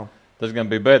 Tas gan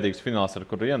bija bēdīgs fināls, ar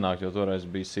kuru ienākt, jo toreiz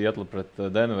bija Sietla pret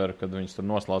Denveru, kad viņus tur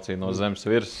noslaucīja no zemes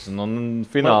virsmas.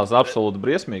 Fināls absolūti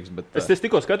briesmīgs. Bet, es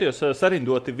tikko skatījos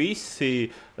sarindoti visi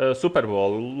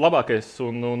Superbowl, labākais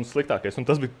un sliktākais. Un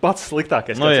tas bija pats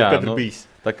sliktākais, kāds ir bijis.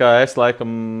 Tā kā es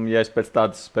laikam, ja es pēc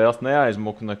tādas spēles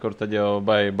neaizmuku nekur, tad jau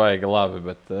baigi labi.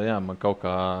 Bet man kaut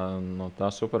kā no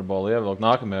tā Superbowl ievilkt.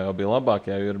 Nākamajā jau bija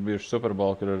labākie, jo ir bijuši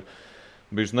Superbowl, kur ir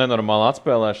bijusi nenormāla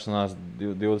atspēlēšanās,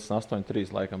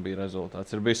 28-3 laikam bija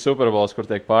rezultāts. Ir bijis Superbowls, kur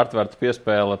tiek pārtvērta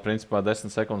piespēle principā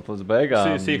 10 sekundes līdz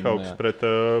beigām. Seahawks pret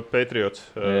Patriots.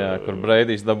 Kur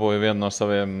Breidijs dabūja vienu no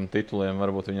saviem tituliem,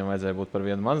 varbūt viņam vajadzēja būt par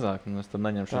vienu mazāk. Es tur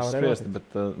neņemšos spriest,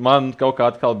 bet man kaut kā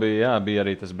atkal bija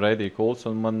arī tas Breidija kults,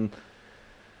 un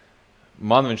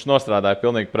man viņš nostrādāja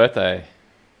pilnīgi pretēji.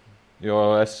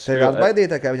 Tevi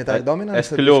atbaidīja, ka viņa tā ir dominanta?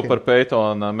 Es kļuvu par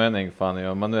Peytona Manninga fanu,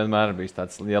 jo man vienmēr bija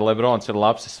tāds, ja Lebrons ir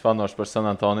labs, es fanošu par San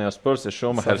Antonio Spurs, ja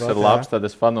Šumahers ir labs, tad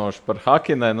es fanošu par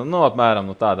Hakinenu. Apmēram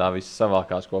tādā viss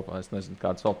savākās kopā. Es nezinu,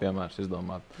 kādus vēl piemērus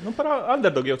izdomāt. Par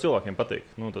underdog jau cilvēkiem patīk.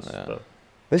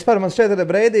 Vispār man šķiet, ka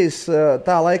Breidijs,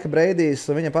 tā laika Breidijs,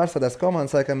 viņa pārstāvās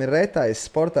komandas, laikam ir retais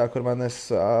sportā, kur man es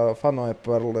fanoju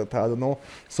par tādu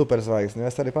superzvaigzni.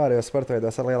 Es arī pārējos sporta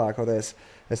veidos ar lielākoties.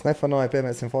 Es nefanoju,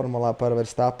 piemēram, formulā par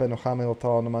Verstappenu,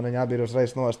 Hamiltonu. Man viņi abi ir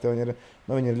uzreiz nosti, viņi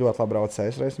ir ļoti labi braucēji.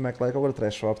 Es reiz meklēju kaut kādu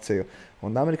trešo opciju.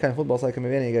 Un amerikāņu futbols laikam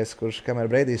ir vienīgais, kurš, kamēr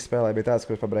Breidijs spēlēja, bija tāds,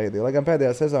 kurš pa Breidiju. Lai gan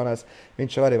pēdējās sezonās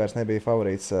viņš jau arī vairs nebija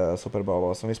favorīts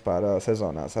Superbowlos un vispār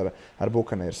sezonās ar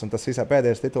Buccaneers. Un tas visā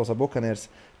pēdējais tituls ar Buccaneers,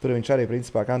 tur viņš arī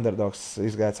principā kā underdogs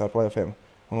izgāja caur playoffiem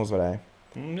un uzvarēja.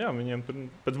 Jā, viņiem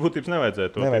pēc būtības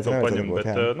nevajadzēja to paņemt,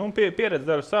 bet pieredze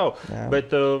dara savu. Jā.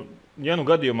 Bet, ja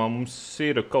gadījumā mums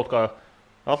ir kaut kā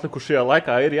atlikušajā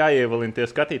laikā ir jāievelina tie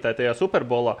skatītāji tajā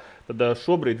Superbowlā, tad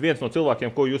šobrīd viens no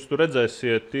cilvēkiem, ko jūs tur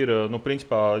redzēsiet, ir,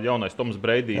 principā jaunais Toms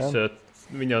Breidijs.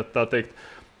 Viņa, tā teikt,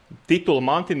 titula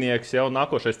mantinieks, jau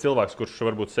nākošais cilvēks, kurš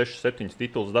varbūt 6-7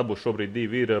 titulus dabūs, šobrīd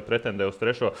 2 ir pretendē uz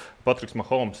 3. Patriks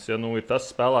Mahomes, ja ir tas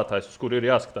spēlētājs, uz kuru ir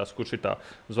jāskatās, kurš ir tā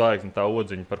zvaigzne, tā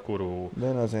odziņa, par kuru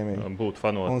būtu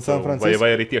fanot,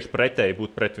 vai arī tieši pretēji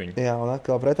būt pret viņu. Jā, un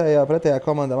atkal pretējā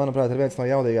komandā, manuprāt, ir viens no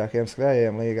jaudīgākajiem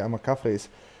skrējējiem līgā,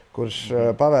 Makafrijs, kurš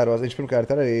pavēros, viņš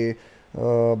pirmkārt arī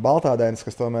baltādēns,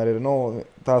 kas tomēr ir,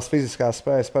 tās fiziskās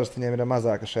spējas parasti viņiem ir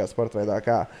mazākas šajā sportveidā,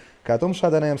 kā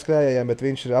tumšādēniem skrējējiem, bet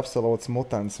viņš ir absolūts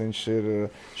mutants. Viņš ir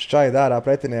šķaid ārā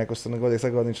pretiniekus, un, godīgi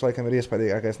sakot, viņš laikam ir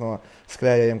iespējīgākais no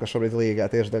skrējējiem, kas šobrīd līgā.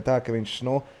 Tieši dēļ tā, ka viņš,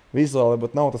 vizuāli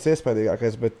varbūt nav tas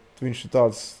iespējīgākais, bet viņš ir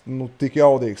tāds, tik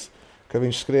jaudīgs, ka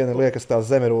viņš skrien ir liekas tā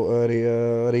zeme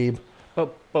rība.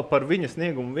 Par viņa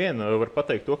sniegumu vienu var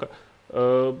pateikt to, ka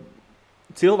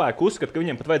cilvēki uzskata, ka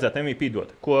viņiem pat vajadzētu MVP dot,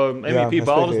 ko MVP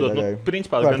balvas dod,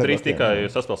 principā gandrīz tikai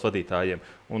saspēles vadītājiem.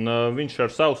 Un viņš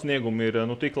ar savu sniegumu ir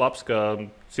tik labs, ka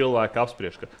cilvēki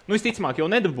apspriež, ka visticamāk jau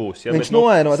nedabūs. Ja, viņš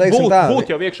noēno, teiksim tā.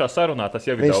 Būt jau iekšā sarunā, tas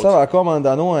jau ir viņš daudz. Viņš savā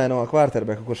komandā noēno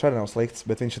quarterbacku, kurš arī nav slikts,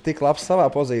 bet viņš ir tik labs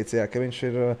savā pozīcijā, ka viņš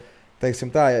ir,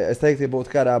 teiksim tā, es teiktu, ja būtu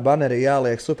kādā banerī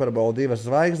jāliek Super Bowl 2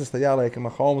 zvaigznes, tad jāliek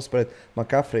Mahomes pret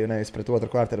McCaffrey, nevis pret otru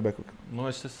quarterbacku.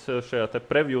 Es šajā te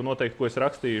preview noteikti, ko es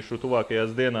rakstīšu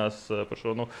tuvākajās dienās par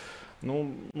šo,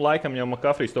 laikam jau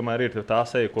McCaffreys tomēr ir tā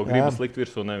seja, ko gribas likt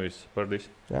virsū, nevis Pardis.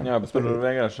 Jā, bet tur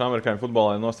vienkārši amerikāņu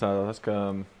futbolā nostrādā tas, ka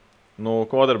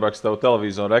quarterbacks tev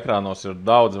televizoru ekrānos ir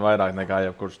daudz vairāk nekā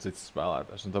jebkurš cits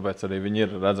spēlētājs, un tāpēc arī viņi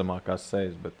ir redzamākās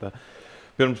sejas, bet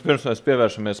Pirms mēs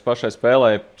pievēršamies pašai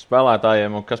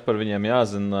spēlētājiem un kas par viņiem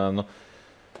jāzina.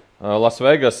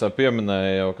 Lasvegasā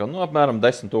pieminēja jau, ka apmēram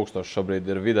 10,000 šobrīd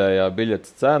ir vidējā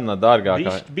biļetes cena,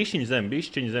 dārgākā. Bišķiņ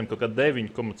zem, kaut kā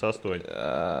 9,8.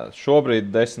 Šobrīd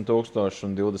 10,000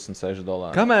 un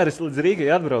 $26. Kamēr es līdz Rīgai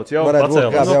atbraucu, jau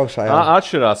pacēlos.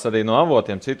 Atšķirās arī no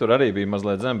avotiem, citur arī bija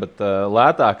mazliet zem, bet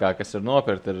lētākā, kas ir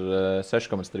nopirkt, ir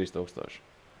 6,300.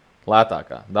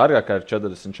 Lētākā. Dārgākā ir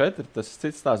 44, tas ir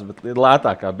cits stāsts, bet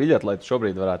lētākā biļete, lai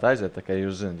šobrīd varētu aiziet, tā kā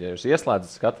jūs zināt, ja jūs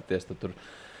ieslēdzat, skatāties, tad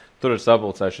tur ir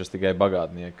sapulcējušies tikai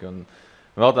bagātnieki. Un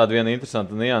vēl tāda viena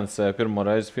interesanta nianse, pirmo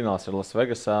reizi fināls ir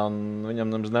Lasvegasā, un viņam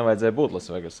nemaz nevajadzēja būt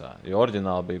Lasvegasā, jo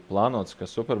oriģināli bija plānots, ka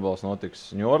Superbols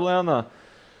notiks Ņūorleānā.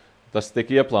 Tas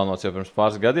tika ieplānots jau pirms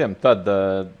pāris gadiem. Tad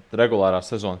regulārā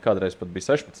sezona kādreiz pat bija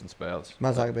 16 spēles.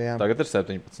 Mazāk bija, jā. Tagad ir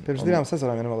 17. Pirms 2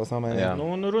 sezonām nevēlos nomainīt.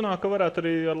 Runā, ka varētu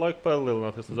arī ar laiku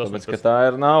palielināties. Tāpēc, ka tā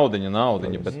ir naudiņa,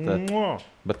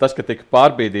 bet tas, ka tika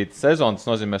pārbīdīta sezona, tas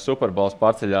nozīmē Superbols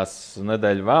pārceļās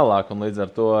nedēļu vēlāk, un līdz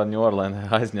ar to Ņūorleānā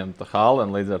aizņemta hale,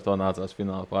 un līdz ar to nācās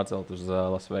fināli pārcelt uz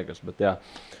Lasvegas. Bet jā,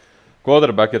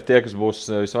 quarterback ir tie, kas būs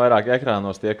visvairāk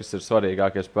ekrānos, tie, kas ir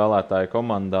svarīgākie spēlētāji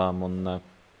komandām,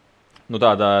 un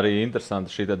tāda arī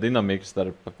interesanta šī dinamika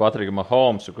starp Patriku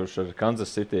Mahomesu, kurš ir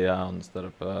Kansas Cityjā, un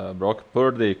starp Broku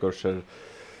Purdy, kurš ir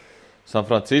San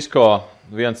Francisco.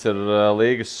 Viens ir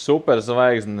līgas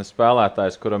superzvaigzne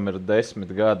spēlētājs, kuram ir 10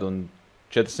 gadu un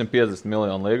 450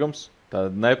 miljonu līgums.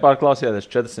 Tad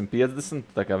nepārklausieties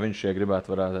 450, tā kā viņš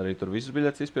gribētu varētu arī tur visus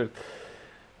biļetes izpirkt.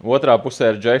 Otrā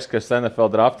pusē ir Džeks, kas NFL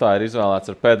draftā ir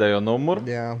izvēlēts ar pēdējo numuru.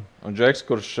 Jā. Un Džeks,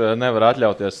 kurš nevar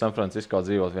atļauties San Francisco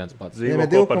dzīvot viens pats. Viņam ir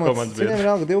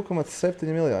 2,7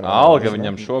 miljoni. Alga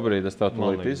viņam šobrīd, es tev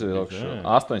tūlīt izvilkšu,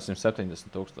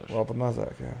 870,000. Vēl pat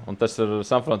mazāk, jā. Un tas ir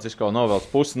San Francisco novēls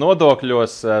pusi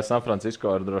nodokļos. San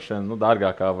Francisco ir droši vien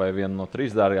dārgākā vai viena no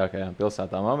 3 dārgākajām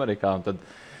pilsētām Amerikā. Un tad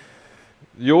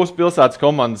jūsu pilsētas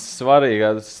komandas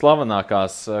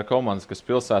slavenākās komandas, kas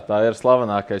pilsētā ir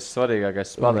slavenākais,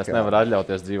 svarīgākais spēlētājs, nevar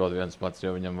atļauties dzīvot viens pats,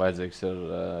 jo viņam vajadzīgs ir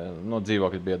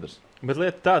dzīvokļu biedrs. Bet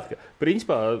lieta tāda, ka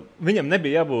principā viņam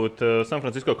nebija jābūt San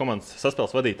Francisco komandas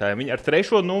saspēles vadītājiem. Viņi ar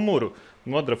 3. numuru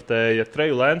nodraftēja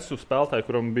Treju Lensu spēlētāju,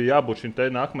 kuram bija jābūt šim te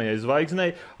nākamajai zvaigznei,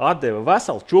 atdeva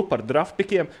veselu čupu ar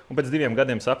draftpikiem, un pēc 2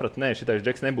 gadiem saprata, nē, šitais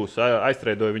Džeks nebūs,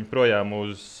 aiztreidoja viņu projām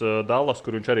uz Dallas,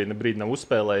 kur viņš arī nebrīd nav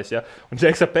uzspēlējis. Ja? Un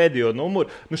Džeks ar pēdējo numuru.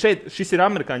 Šis ir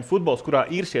amerikāņu futbols, kurā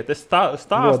ir šie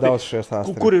stāsti,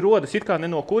 kuri rodas it kā ne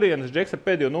no kurienes. Džeks ar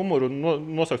pēdējo numuru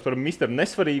nosauks par misteru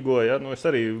nesvarīgo. Ja? Es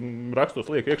arī rakstos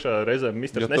lieku iekšā reizēm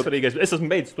misteru nesvarīgais. Es esmu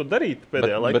beidzis to darīt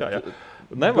pēdējā laikā. Ja?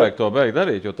 Nevajag to beigt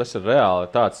darīt, jo tas ir reāli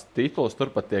tāds tituls.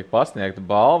 Turpat tiek pasniegta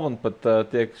balva, un pat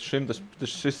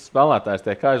šis spēlētājs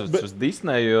tiek aizvests uz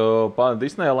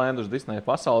Disneylandu, uz Disneja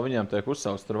pasauli. Viņam tiek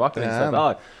uzsaukts tur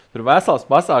vakariņas. Tur vesels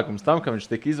pasākums tam, ka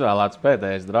viņš tika izvēlēts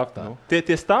pēdējais draftā.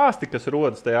 Tie stāsti, kas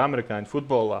rodas tajā amerikāņu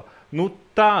futbolā,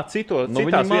 citās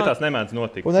vietās nemēdz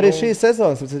notikt. Un arī šīs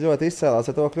sezonas ļoti izcēlās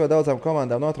ar to, ka ļoti daudzām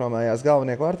komandām notraumējās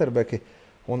galvenie quarterbacki.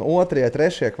 Un 2.,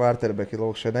 3. quarterbacki,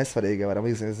 šie nesvarīgi, varam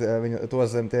izņemt to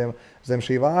zem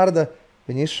šī vārda,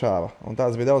 viņi izšāva. Un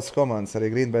tāds bija daudz komandas,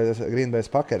 arī Green Bay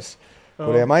Packers.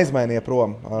 kuriem aizmainīja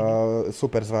prom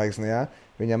superzvaigzni, jā.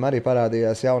 Viņam arī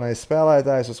parādījās jaunais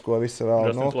spēlētājs, uz ko visi vēl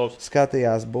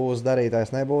skatījās, būs darītājs,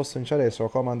 nebūs. Viņš arī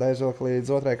šo komandu aizvilka līdz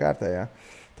 2. kārtai. Ja?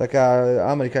 Tā kā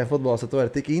amerikāņu futbols ar to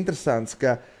ir tik interesants,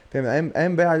 ka piemēram,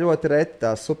 NBA ļoti reti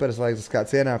tās superzvaigznes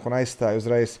kāds ienāk un aizstāja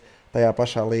uzreiz tajā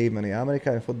pašā līmenī.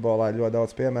 Amerikāņu futbolā ir ļoti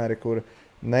daudz piemēri, kur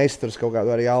neizturas kaut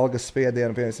kādu arī algas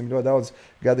spiedienu. Piemēram, ļoti daudz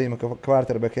gadījumu, ka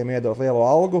quarterbackiem iedot lielu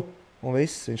algu. Un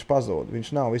viss, viņš pazūd. Viņš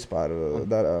nav vispār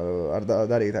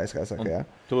darītājs, kā saka. Ja?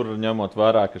 Tur ņemot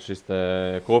vērā, ka šis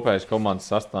kopējais komandas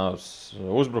sastāvs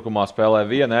uzbrukumā spēlē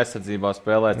viena, aizsardzībā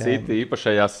spēlē citi,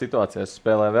 īpašajās situācijās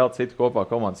spēlē vēl citi kopā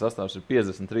komandas sastāvs ir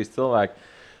 53 cilvēki.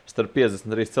 Starp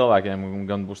 53 cilvēkiem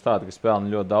gan būs tādi, ka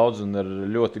spēlē ļoti daudz un ir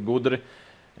ļoti gudri.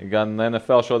 Gan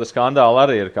NFL šo skandālu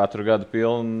arī ir katru gadu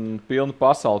pilna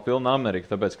pasauli, pilna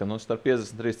Amerika. Tāpēc, ka starp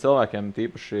 53 cilvēkiem,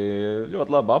 tīpaši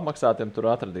ļoti labi apmaksātiem,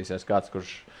 tur atradīsies kāds,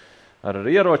 kurš ar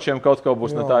ieročiem kaut ko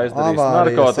būs no tā izdarījis,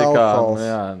 narkotikā.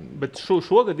 Bet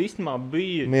šogad īstenībā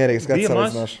bija mierīgs gads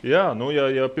salīdzinoši. Jā,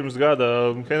 ja pirms gada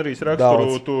Henrijs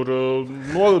raksturu tur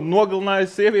nogalināja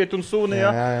sievieti un sūni,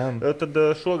 tad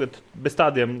šogad bez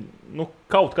tādiem,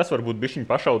 kaut kas varbūt bišķiņ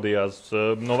pašaudījās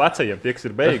no vecajiem, tie, kas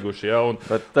ir beiguši. Ja,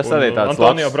 tas arī tāds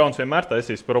Antonio Brauns vienmēr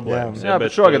taisīs problēmas. Jā,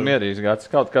 bet šogad mierīgs gads,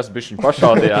 kaut kas bišķiņ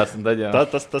pašaudījās.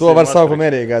 To var saukt par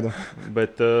mierīgu gadu.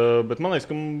 Bet man liekas,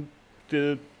 ka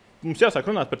mums jāsāk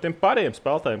runāt par tiem pārējiem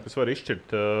spēlētājiem, kas var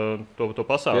izšķirt to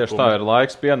pasākumu. Tieši tā ir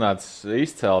laiks pienācis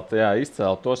izcelt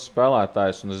tos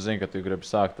spēlētājus. Un es zinu, ka tu gribi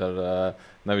sākt ar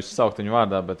nevis saukt viņu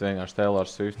vārdā, bet vienkārši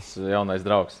Taylor Swifts jaunais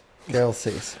draugs.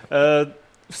 Kelsijs.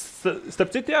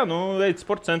 Starp citu, veids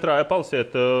sporta centrā,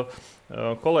 palasiet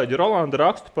kolēģi Rolanda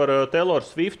rakstu par Taylor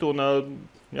Swiftu.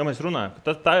 Ja mēs runājam,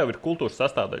 ka tā jau ir kultūras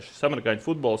sastāvdaļa. Šis amerikāņu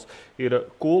futbols ir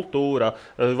kultūra.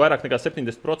 Vairāk nekā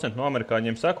 70% no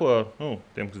amerikāņiem seko,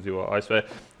 tiem, kas dzīvo ASV,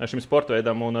 šim sporta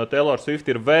veidam. Un Taylor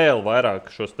Swift ir vēl vairāk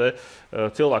šos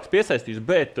cilvēkus piesaistījis.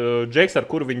 Bet Džeks, ar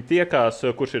kuru viņi tiekās,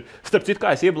 kurš ir, starp citu,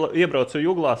 kā es iebraucu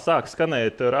Juglā, sāk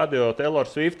skanēt radio Taylor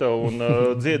Swifta un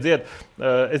dzied.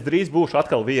 Es drīz būšu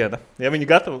atkal viena. Ja viņi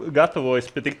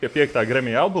gatavojas tikt pie 5.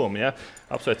 Grammy albuma,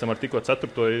 apsveicam ar tikko 4.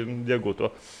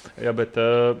 iegūto.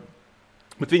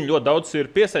 Bet viņi ļoti daudz ir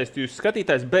piesaistījuši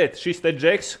skatītājs, bet šis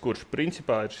Džeks, kurš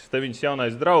principā ir šis viņas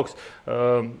jaunais draugs,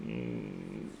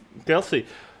 Kelsija,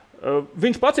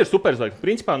 viņš pats ir superzvaigznes.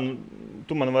 Principā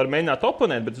tu man vari mēģināt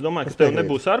oponēt, bet es domāju, ka tev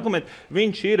nebūs argumenti.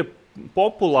 Viņš ir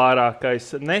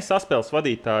populārākais nesaspēles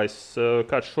vadītājs,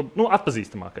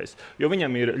 atpazīstamākais. Jo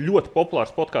viņam ir ļoti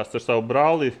populārs podkāsts ar savu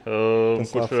brāli,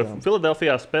 kurš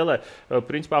Filadelfijā spēlē.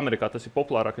 Principā Amerikā tas ir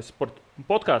populārākais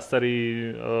podkāsts arī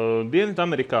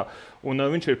Dienvidamerikā. Un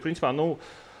viņš ir principā,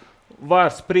 var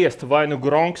spriest vai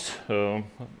Gronks,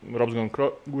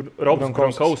 Robs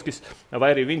Gronkowskis,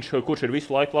 vai arī viņš, kurš ir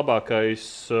visu laiku labākais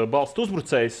balstu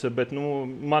uzbrucējs, bet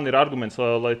man ir arguments,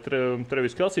 lai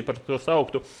Travis Kelsija par to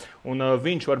sauktu. Un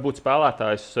viņš var būt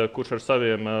spēlētājs, kurš ar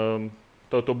saviem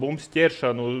to bumbu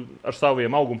ķeršanu, ar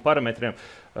saviem auguma parametriem,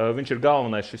 viņš ir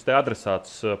galvenais šis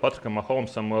adresāts Patrikam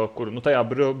Mahomesam, kur tajā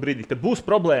brīdī, kad būs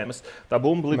problēmas, tā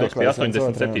bumba lidos pie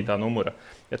 87. numura.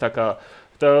 Ja tā kā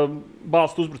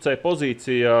balstu uzbrucēja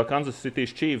pozīcija Kansas City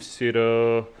Chiefs ir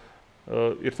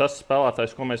tas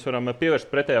spēlētājs, ko mēs varam pievērst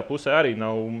pretējā pusē, arī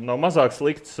nav mazāk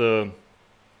slikts.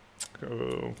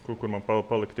 Kur man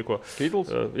palika tikko? Kittls?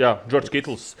 Jā, George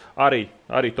Kittls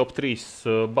arī top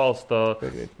 3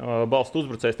 balstu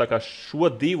uzbrucējs. Tā kā šo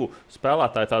divu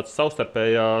spēlētāju tāds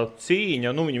savstarpējā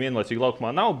cīņa, viņi vienlaicīgi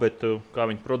laukumā nav, bet kā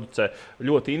viņi producē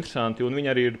ļoti interesanti, un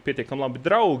viņi arī ir pietiekami labi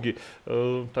draugi.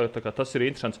 Tā kā tas ir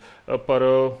interesants. Par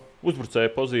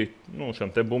uzbrucēju pozīciju,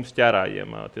 šiem te bumbu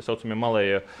ķērājiem, tie saucamie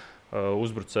malējie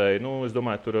uzbrucēji. Es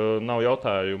domāju, tur nav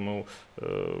jautājumu.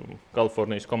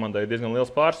 Kalifornijas komandai ir diezgan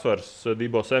liels pārsvars.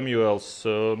 Debo Samuels,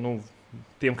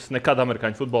 tiem, kas nekad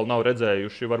amerikāņu futbolu nav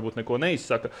redzējuši, varbūt neko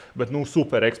neizsaka, bet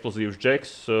super eksplozīvs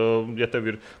Džeks. Ja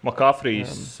tev ir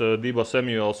McCaffrey's, Debo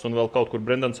Samuels un vēl kaut kur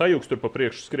Brendans Ajūks tur pa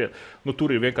priekšu skrien,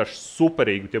 tur ir vienkārši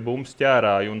superīgi tie bumbas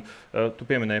ķērāji. Un tu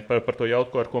pieminēji par to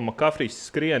jautājumu, ar ko McCaffrey's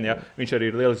skrien, viņš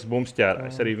arī ir lielisks bumbas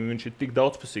ķērājs. Arī viņš ir tik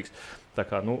daudzpusīgs. Tā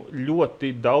kā ļoti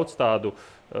daudz tādu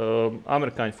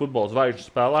amerikāņu futbola zvaigžņu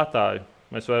spēlētāju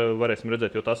mēs varēsim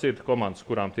redzēt, jo tas ir komandas,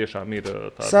 kurām tiešām ir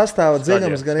tāda sastāva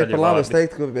dziļums, gan ir par labu. Es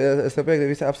teiktu, ka es tev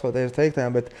piekrītu visiem absolūtajiem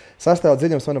teiktājiem, bet sastāva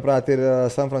dziļums, manuprāt, ir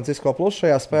San Francisco plus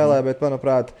šajā spēlē, bet,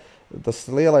 manuprāt, tas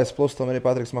lielais plus tam ir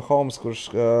Patriks Mahomes, kurš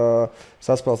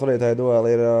saspēles vadītāja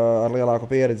dueli ir ar lielāku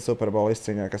pieredzi Super Bowl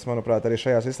izcīņā, kas, manuprāt, arī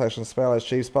šajās izslēgšanas spēlēs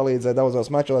Chiefs palīdzēja daudzos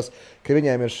mačos, ka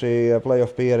viņiem ir šī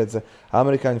playoff pieredze.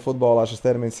 Amerikāņu futbolā šis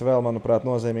termins vēl, manuprāt,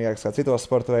 nozīmīgāks kā citos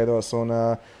sporta veidos,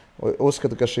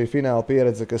 Uzskatu, ka šī fināla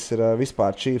pieredze, kas ir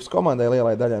vispār Chiefs komandai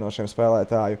lielai daļai no šiem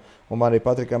spēlētāju, un arī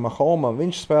Patrikam Mahomam,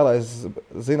 viņš spēlēs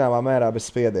zināmā mērā bez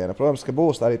spiediena. Protams, ka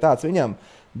būs arī tāds viņam,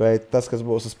 bet tas, kas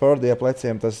būs uz Purdija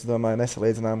pleciem, tas, domāju,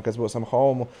 nesalīdzinām, kas būs ar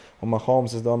Mahomu. Un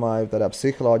Mahoms, es domāju, tādā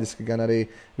psiholoģiski, gan arī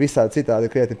visādi citādi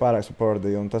ir krietni pārāks par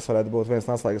Purdiju. Un tas varētu būt viens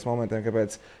no atslēgas momentiem,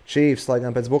 kāpēc Chiefs, lai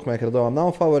gan pēc bookmakeru domām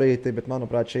nav favorīti, bet,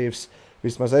 manuprāt, Chiefs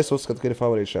vismaz es uzskatu, ka ir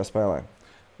favorīti šajā spēlē.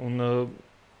 Un,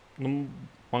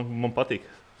 man patīk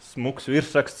smuks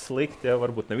virsraksts slikt, ja,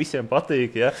 varbūt ne visiem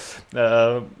patīk, ja,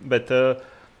 bet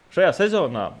šajā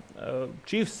sezonā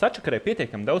Chiefs sačakarēja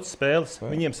pietiekami daudz spēles.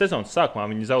 Viņiem sezonas sākumā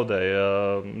viņi zaudēja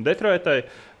Detroitai,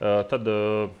 tad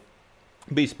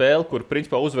bija spēle, kur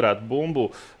principā uzvarētu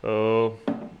bumbu.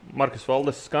 Markus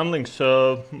Valdes Skanlings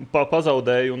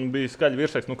pazaudēja un bija skaļi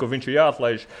virsraksts, ka viņš ir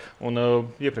jāatlaiž. Un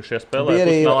iepriekšējā spēlē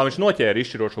pusfinālā viņš noķēra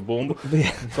izšķirošo bumbu.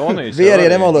 Bija arī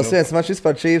nemaldos viens mačs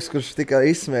vispār Chiefs, kurš tika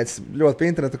izsmēts ļoti pa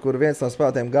internetu, kur viens no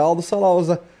spēlētājiem galdu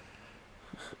salauza.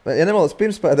 Ja nemaldos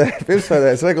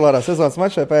pirmspēdējais regulārā sezonas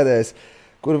mačs vai pēdējais,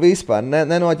 kur vispār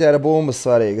nenoķēra bumbas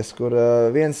svarīgas, kur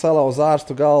viens salauza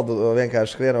ārstu galdu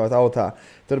vienkārši skrienot autā.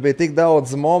 Tur bija tik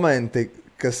daudz momenti,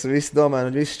 kas visi domā,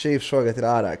 ka visi Chiefs šogad ir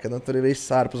ārā, ka tur ir viss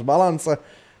ārpus balansa,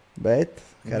 bet,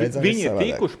 kā redzam, viņi ir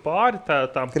tikuši pāri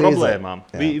tām problēmām.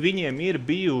 Viņiem ir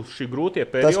bijuši grūtie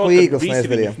periodi, kad visi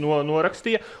viņus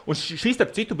norakstīja. Un šis,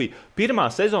 starp citu, bija pirmā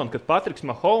sezona, kad Patriks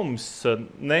Mahomes,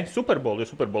 ne Superbowl, jo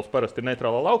Superbowls parasti ir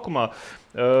neitrālā laukumā,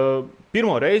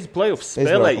 pirmo reizi playoffs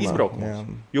spēlēja izbraukumos.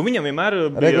 Jo viņam vienmēr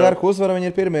bija... Regulāri, ka uzvara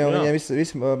viņi ir pirmie, un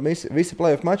viņiem visi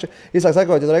playoff mači. Īsāk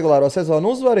sakot, ja regulāro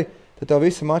sezonu uzvari, tad tev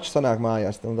visi mači sanāk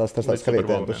mājās. Tas tāds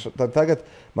krītēm. Tagad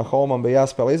Mahomam bija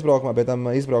jāspēlē izbraukumā, bet tam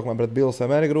izbraukumā pret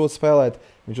Bilsiem arī grūti spēlēt.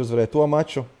 Viņš uzvarēja to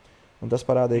maču, un tas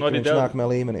parādīja, ka viņš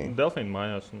nākamajā līmenī. Delfīni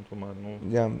mājās.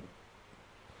 Jā.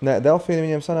 Nē, Delfīni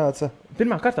viņiem sanāca.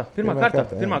 Pirmā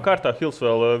kārtā Hills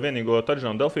vēl vienīgo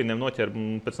touchdown Delfīniem noķēra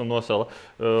un pēc tam nosala.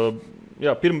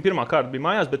 Pirmā kārta bija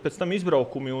mājās, bet pēc tam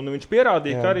izbraukumi, un viņš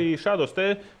pierādīja, ka arī šādos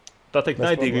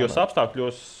naidīgajos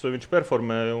apstākļos viņš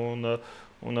performē.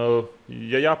 Un,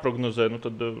 ja jāprognozē,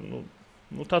 tad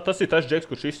tas ir tas džeks,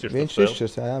 kurš izšķirs. Viņš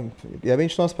izšķirs, jā. Ja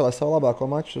viņš nospēlē savu labāko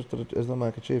maču, tad es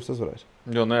domāju, ka Chiefs uzvarēs.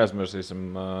 Jo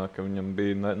neaizmirsīsim, ka viņam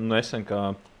bija nesen kā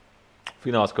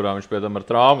fināls, kurā viņš piedām ar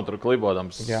traumu, tur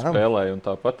klibodams spēlēja un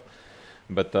tāpat.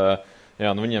 Bet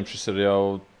viņiem šis ir jau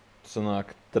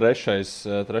sanāk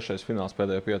trešais fināls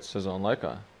pēdējo 5 sezonu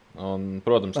laikā. Un,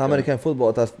 protams, amerikāņu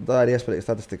futbola tā ir iespējīga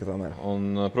statistika tomēr.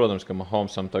 Un, protams, ka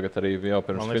Mahomesam tagad arī jau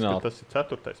pirms fināla. Tas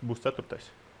ir būs 4.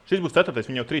 Šis būs 4.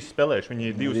 Viņi jau 3 spēlējuši,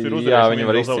 viņi 2 ir uzvarējuši. Jā, viņi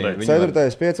var izcīnīt.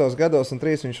 4. 5 gados un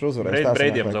 3 viņš ir uzvarējis.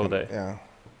 Breidiem zaudēja.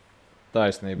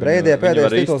 Taisnība. Breidie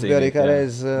pēdējais tituls bija arī kā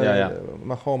reiz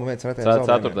Mahoma viens retējiem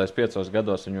zaudējumiem. 4. 5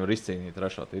 gados viņi var izcīnīt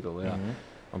 3. titulu. Jā.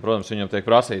 Un, protams, viņam tiek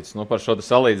prasīts par šo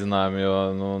salīdzinājumu,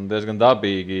 jo diezgan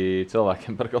dabīgi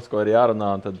cilvēkiem par kaut ko ir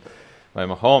jārunā. Vai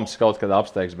Mahomes kaut kad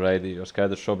apsteigs Breidī, jo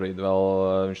skaidrs šobrīd vēl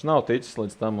viņš nav ticis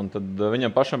līdz tam, un tad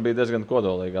viņam pašam bija diezgan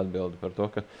kodolīga atbilde par to,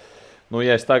 ka,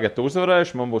 ja es tagad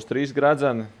uzvarēšu, man būs 3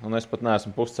 gredzeni, un es pat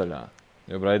neesmu pusceļā,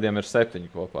 jo Breidiem ir 7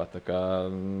 kopā, tā kā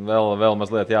vēl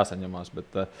mazliet jāsaņemās,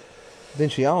 bet...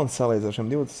 Viņš ir jauns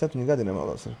salīdzošiem, 27 gadi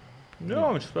nemaldos ir.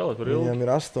 Jā, viņš spēlē tur ilgi. Viņam ir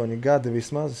 8 gadi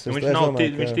vismaz.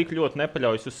 Viņš tik ļoti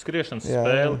nepaļaujas uz skriešanas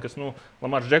spēli, kas,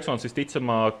 Lamārs Džeksons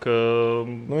visticamāk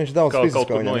viņš daudz kaut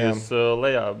kur noies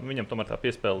lejā. Viņam tomēr tā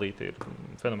piespēlīta ir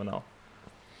fenomenāla.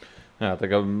 Jā, tā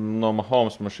kā no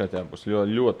Mahomes man šeit būs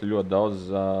ļoti daudz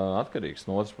atkarīgs.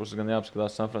 No otras puses gan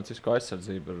jāapskatās San Francisco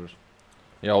aizsardzība ir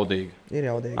jaudīga. Ir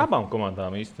jaudīga. Abām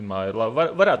komandām īstenībā ir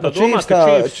labi. Varētu tā domāt, ka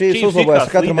Chiefs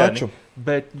uzlabojas katru maču.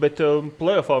 Bet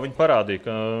playoffā viņi parādīja,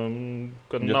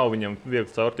 ka nav viņam viegli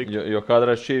caur tikt. Jo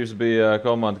kādreiz Chiefs bija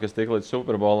komanda, kas tika līdz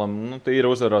Superbowlam, tīri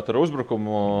uzvarot ar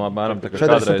uzbrukumu. Apmēram,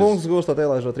 40 punktus gūstot,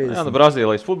 ielaižot 30. Jā,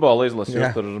 Brazīlijas futbola izlasi,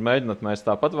 jūs tur mēģināt mēs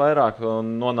tāpat vairāk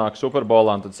un nonāk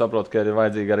Superbowlā, un tad saprot, ka ir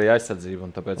vajadzīga arī aizsardzība,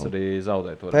 un tāpēc arī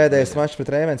zaudēt. Pēdējais mačs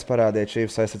pret Ravens parādīja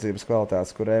Chiefs aizsardzības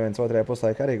kvalitātes, kur Ravens otrajā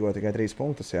puslaikā arī goja tikai 3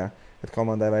 punktus. Jā. Kad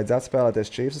komandai vajadzētu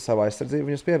spēlēties Chiefs ar savu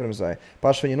aizsardzību, viņus piebremzēja.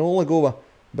 Paši viņi 0 guva.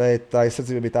 Bet tā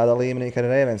aizsardzība bija tādā līmenī, ka arī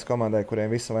Ravens komandai, kuriem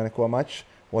visu vai neko mačs,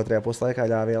 otrajā puslaikā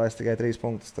ļāva ielaist tikai 3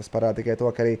 punktus. Tas parāda tikai to,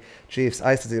 ka arī Chiefs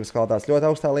aizsardzības kvalitātes ļoti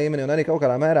augstā līmenī, un arī kaut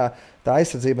kādā mērā tā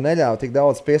aizsardzība neļāva tik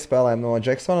daudz piespēlēm no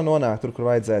Džeksona nonākt tur, kur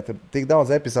vajadzēja. Tur tik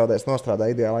daudz epizodēs nostrādā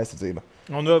ideāla aizsardzība.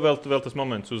 Un vēl tas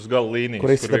moments uz gala līnijas,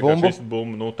 kur izsita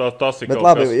bumbu. Tas ir bet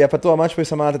labi, ja par to maču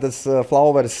pavisam ātri, tas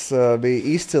Flowers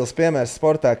bija izcils piemērs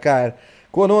sportā,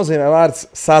 ko nozīmē vārds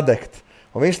sadegt.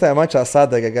 Un viņš tajā mačā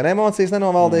sadega, gan emocijas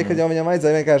nenovaldīja, kad jau viņam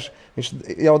vajadzēja vienkārši, viņš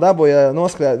jau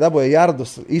dabūja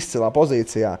jardus izcilā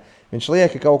pozīcijā. Viņš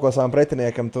liek kaut ko savam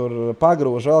pretiniekam, tur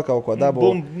pagrūž vēl kaut ko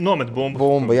dabū. Nomet bumbu.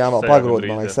 Bumbu, jā, vēl pagrūd,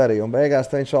 man liekas, arī. Un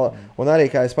beigās viņš vēl, un arī,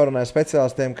 kā es parunāju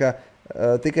speciālistiem, ka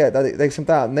tikai, teiksim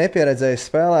tā, nepieredzējis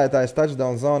spēlētājs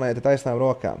touchdown zonai ar taisnām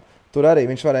rokām. Tur arī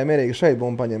viņš varēja mierīgi šeit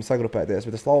bumbu paņemt, sagrupēties,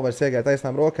 bet tas Lovers iegāja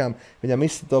taisnām rokām, viņam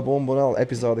izsit to bumbu un vēl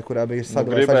epizodi, kurā bija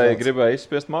sagrupēties. Gribēja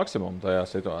izspiest maksimumu tajā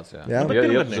situācijā. Jā,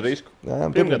 iet uz risku.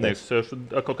 Pirmgadnieks,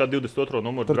 kaut kā 22.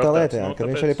 numuru tur tā lieta, jā,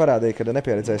 kad viņš arī parādīja, ka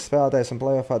nepieredzējis spēlētājs un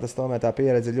playoffā tas tomēr tā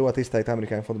pieredze ļoti izteikti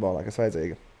amerikāņu futbolā, kas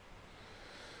vajadzīga.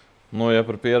 Ja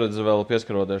par pieredzi vēl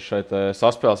pieskaroties šeit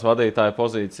saspēles vadītāja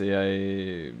pozīcijai,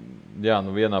 jā,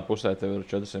 vienā pusē tev ir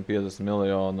 450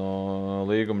 miljonu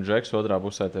līguma džeks, otrā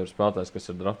pusē tev ir spēlētājs,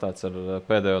 kas ir draftēts ar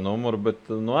pēdējo numuru,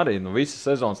 bet arī visas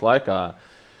sezonas laikā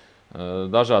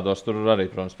dažādos tur arī,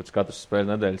 protams, pēc katras spēļu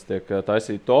nedēļas tiek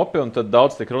taisīti topi, un tad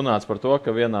daudz tiek runāts par to,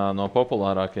 ka vienā no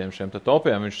populārākajiem šiem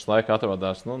topiem viņš laika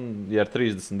atrodas, ja ir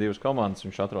 32 komandas,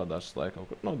 viņš atrodas laika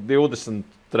kaut kur,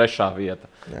 23. vieta.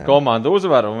 Jā. Komanda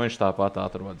uzvar, un viņš tāpat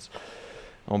atrodas.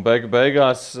 Un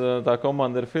beigās tā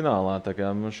komanda ir finālā. Tā kā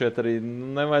man šeit arī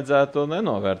nevajadzētu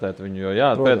nenovērtēt viņu, jo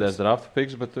pēdējais drafta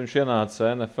piks, bet viņš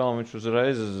ienāca NFL, viņš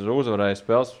uzreiz uzvarēja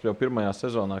spēles jau pirmajā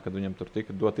sezonā, kad viņam tur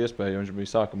tika dot iespēju, jo viņš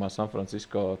bija sākumā San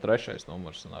Francisco 3.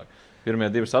 numurs. Pirmie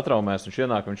 2 atraumēs, viņš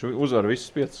ienāk, viņš uzvar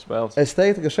visas 5 spēles. Es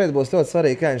teiktu, ka šeit būs ļoti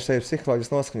svarīgi, kā viņš sevi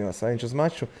psiholoģiski noskaņos. Vai viņš uz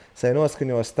maču sevi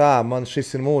noskaņos tā, man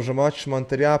šis ir mūža mačs, man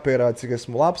te ir jāpierāda, cik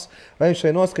esmu labs, vai viņš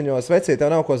sevi noskaņos, vecī,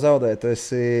 tev nav ko zaudēt,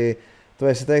 tu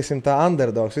esi, teiksim, tā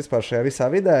underdogs vispār šajā visā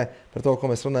vidē, par to, ko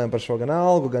mēs runājam par šo gan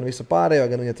algu, gan visu pārējo,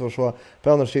 gan viņa to šo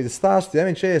pelnušķītas stāstu. Ja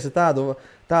viņš ies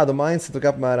tādu mindsetu,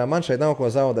 ka apmēram man šeit nav ko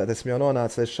zaudēt, esmu jau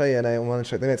nonācis līdz šajienai, un man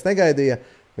šeit neviens negaidīja,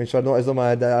 viņš var, es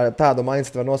domāju, ar tādu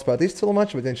mindsetu var nospēlēt izcilu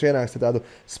maču, bet viņš ienāks tādu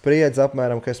spriedzi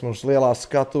apmēram, ka esmu uz lielā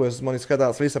skatuves, mani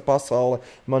skatās visa pasaule,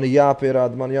 man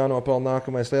jāpierāda, man jānopelna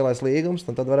nākamais lielais līgums,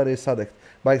 un tad var arī sadegt.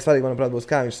 Baigi svarīgi, manuprāt, būs,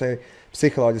 kā viņš sevi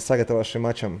psiholoģiski sagatavos šim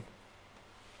mačam.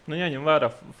 Jāņem vērā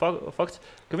fakts,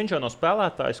 ka viņš jau nav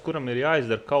spēlētājs, kuram ir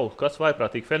jāizdara kaut kas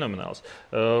vaiprātīgi fenomenāls.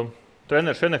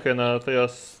 Treneris Šenehena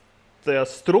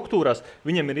tajās struktūrās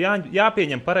viņam ir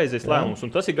jāpieņem pareizais lēmums. Un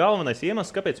tas ir galvenais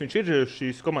iemesls, kāpēc viņš ir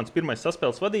šīs komandas pirmais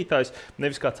saspēles vadītājs,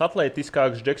 nevis kāds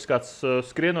atletiskāks džeks, kāds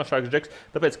skrienošāks džeks,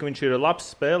 tāpēc, ka viņš ir labs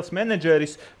spēles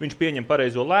menedžeris, viņš pieņem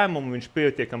pareizo lēmumu, viņš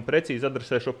pietiekami precīzi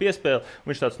adresē šo piespēli,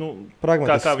 viņš tāds,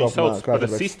 kā viņš sauc par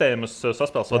sistēmas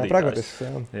saspēles vadītājs.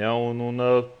 Jā, un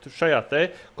šajā te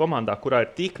komandā, kurā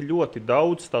ir tik ļoti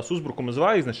daudz tās uzbrukuma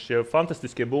zvaigznes, šie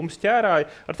fantastiskie bumbas ķērāji,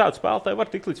 ar tādu spēlētāju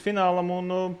var tikt līdz finālam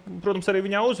un, protams, arī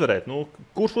viņā uzvarēt.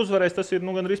 Kurš uzvarēs, tas ir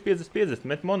gan arī 50-50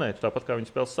 met monētu, tāpat kā viņa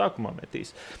spēles sākumā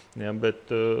metīs. Ja,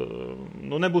 bet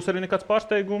nebūs arī nekāds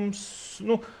pārsteigums.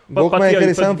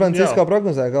 Bukmeikeri San Francisco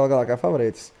prognozēja galā kā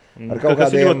favorītis.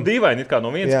 Tas ir ļoti dīvaini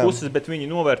no vienas puses, bet viņi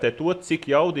novērtē to, cik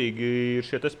jaudīgi ir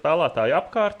šie spēlētāji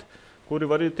apkārt, kuri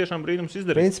var tiešām brīnums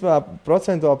izdarīt. Principā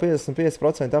procentuāli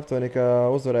 55% aptuveni, ka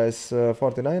uzvarēs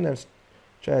 49ers,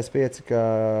 45% ka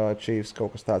Chiefs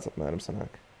kaut kas tāds apmēram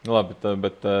sanāk. Labi,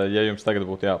 bet ja jums tagad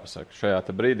būtu jāpasaka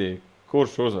šajā brīdī,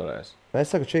 kurš uzvarēs?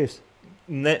 Es saku Chiefs.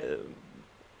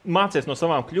 Mācies no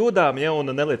savām kļūdām,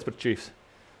 un neliec par Chiefs.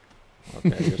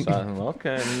 Es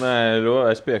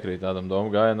piekrītu tādam domu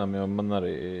gājienam, jo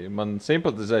man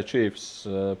simpatizē Chiefs,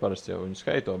 parasti jau viņu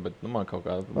skaito, bet man kaut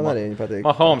kā... Man arī viņi patīk.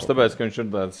 Mahomes, tāpēc, ka viņš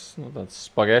ir tāds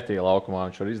spagetī laukumā,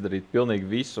 viņš var izdarīt pilnīgi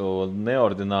visu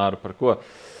neordināru, par ko...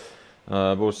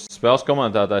 Būs spēles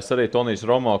komentētājs arī Tonijs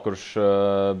Romo, kurš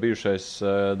bijušais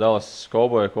Dallas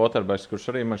Cowboys quarterbacks, kurš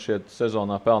arī man šeit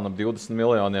sezonā pelna 20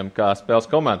 miljoniem kā spēles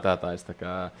komentētājs.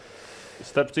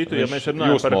 Starp citu, ja mēs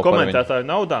runājam par komentētāju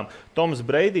naudām, Toms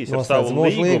Breidijs ar savu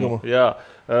līgumu. Jā,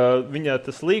 viņa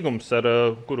tas līgums ar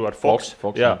Fox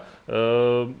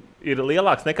ir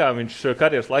lielāks nekā viņš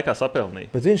karjeras laikā sapelnīja.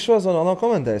 Bet viņš šo zonu nav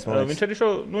komentējis. Viņš arī šo,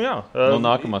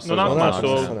 nākamās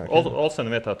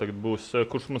Olsena vietā tagad būs,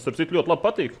 kurš man starp citu ļoti labi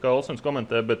patīk, kā Olsens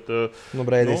komentē, bet...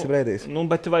 Breidijs ir Breidijs.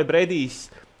 Bet vai Breidijs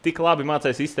tik labi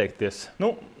mācēs izteikties?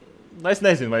 Es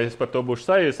nezinu, vai es par to būšu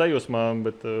sajūsmā,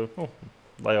 bet,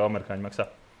 lai jau amerikāņi maksā.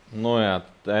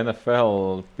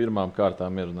 NFL pirmām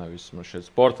kārtām ir nevis šeit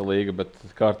sporta līga, bet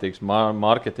kārtīgs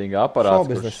mārketinga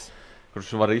aparāts,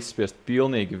 kurš var izspiest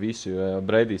pilnīgi visu.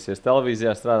 Breidijs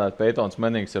televīzijā strādāt, Peitons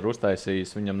Menings ir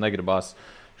uztaisījis, viņam negribās.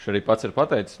 Viņš arī pats ir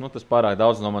pateicis, tas pārāk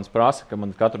daudz no manis prasa, ka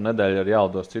man katru nedēļu ir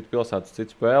jālido uz citu pilsētu,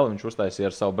 citu spēli. Viņš uztaisīja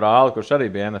ar savu brāli, kurš arī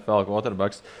bija NFL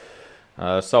quarterbacks,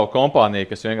 savu kompāniju,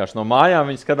 kas vienkārši no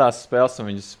mājām viņi skatās spēles,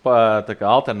 un viņas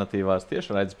alternatīvās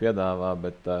tiešraidzi piedāvā,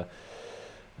 bet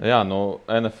Jā,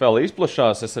 NFL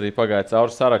izplašās. Es arī pagāju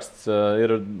cauri saraksts.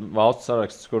 Ir valsts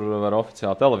saraksts, kur var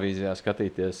oficiāli televīzijā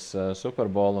skatīties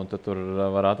Superbolu, un tad tur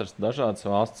var atrast dažādas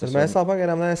valstis. Mēs vēl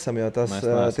pagaidām neesam, jo tas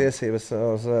tiesības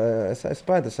uz, es esmu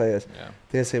painteresējies.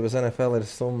 Tiesības NFL ir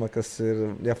summa, kas ir,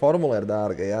 ja formula ir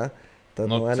dārga, jā. Tad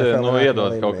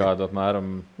iedod kaut kādu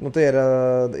apmēram. Tie ir,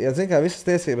 ja zin kā visas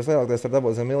tiesības lielākais var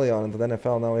dabūt zem miljoni, tad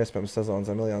NFL nav iespējams sezonas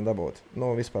zem miljonu dabūt.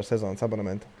 Vispār sezonas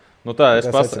abonementu.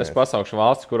 Es pasaukšu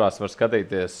valsts, kurās var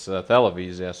skatīties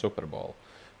televīzijā Superbolu.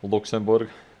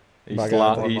 Luksemburga,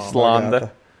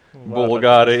 Īslande,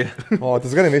 Bulgārija.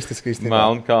 Tas gan ir mistiski īstenībā.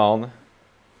 Melnkalne.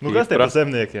 Kas te par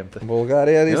zemniekiem?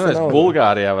 Bulgārijā arī nav.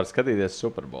 Bulgārijā var skatīties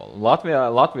Superbolu.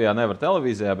 Latvijā nevar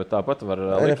televīzijā, bet tāpat var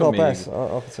likumīgi.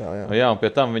 Oficiāli, jā, un pie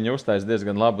tam viņi uztais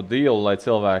diezgan labu dealu, lai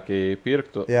cilvēki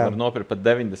pirktu. Var nopirkt par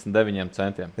 99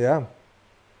 centiem. Jā.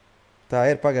 Tā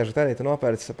ir pagājušajā gadā, tu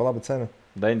nopērci pa labu cenu.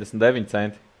 99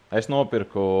 centi. Es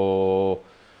nopirku,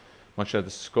 man šeit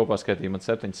kopā skaitīja, man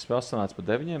 7 spēles sanāca par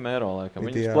 9 eiro.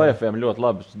 Viņi uz play-offiem ļoti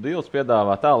labus deals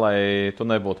piedāvā tā, lai tu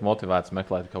nebūtu motivēts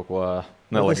meklēt kaut ko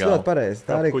nelegālu. Tas ļoti pareizi.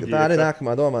 Tā arī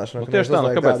nākamā domāšana. Tieši tā,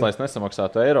 kāpēc lai es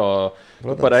nesamaksātu eiro?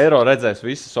 Tu par eiro redzēs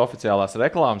visas oficiālās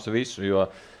reklāmas, visu, jo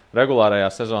regulārajā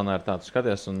sezonā ir tāds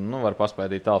skaties, un var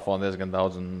paspēdīt telefonu diezgan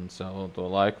daudz un savu to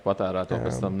laiku patērēt,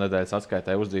 pēc tam nedēļas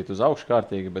atskaitē uzdīt uz augšu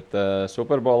kārtīgi, bet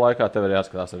Superbola laikā tev ir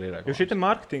jāskatās arī reklāmas. Jo šī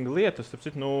marketinga lietas,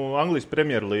 Anglijas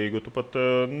Premjerlīgu, tu pat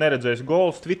neredzēsi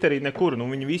gols Twitterī nekur,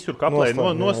 viņi visur kaplē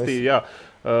nostīja.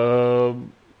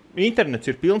 Internets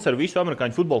ir pilns ar visu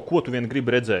amerikāņu futbolu, ko tu vien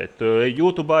gribi redzēt.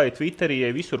 YouTube, Twitterī,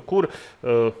 visur, kur.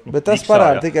 Bet tas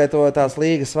parāda tikai tās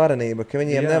līgas svarenību, ka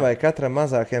viņiem nevajag katram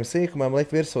mazākiem sīkumam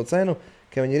likt virsū cenu,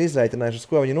 ka viņi ir izreikinājuši, uz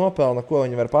ko viņi nopelna, ko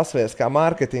viņi var pasviest kā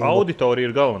mārketingu. Auditorija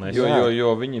ir galvenais.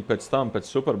 Jo viņi pēc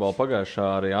Superbola pagājušā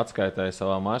arī atskaitēja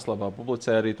savā mājaslapā,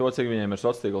 publicēja arī to, cik viņiem ir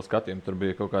sociālo tīklu skatījumi. Tur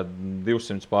bija kaut kādi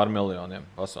 200 pār miljoniem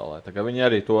pasaulē. Tā kā viņi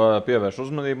arī to pievērš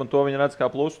uzmanību, un to viņi redz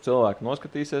kā plusu. Cilvēki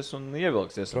noskatīsies un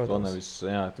ievilksies ar to. Nevis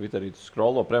Twitterī tu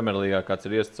scrollo Premjerlīgā, kāds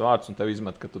ir iesaistīts vārds, un tev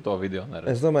izmet, ka tu to video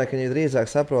neredzi. Es domāju, ka viņi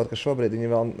drīzāk saprot, ka šobrīd viņi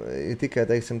vēl ir tikai,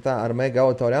 ar mega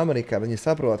auditoriju Amerikā. Viņi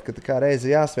saprot, ka kā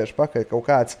reizi jāsviež pakaļ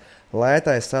kāds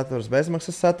lētais saturs,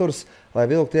 bezmaksas saturs, lai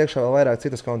vilktu iekšā vēl vairāk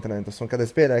citus kontinentus. Un kad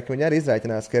es pieļauju, ka viņi arī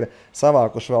izrēķinās, ka ir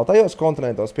savākuši vēl tajos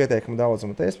kontinentos pietiekami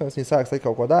daudzumu, tad iespējams viņi sāks likt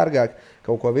kaut ko dārgāk,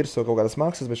 kaut ko virsū, kaut kādas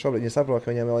maksas, bet šobrīd viņi saprot,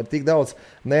 ka viņiem vēl ir tik daudz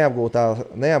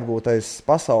neapgūtais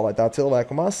pasaulē tā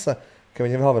cilvēku masa, ka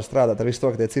viņi vēl var strādāt ar visu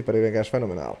to, ka tie cipari ir vienkārši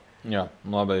fenomenāli. Jā,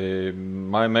 labi.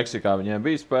 Meksikā viņiem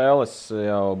bija spēles,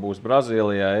 jau būs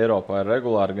Brazīlijā, Eiropā ir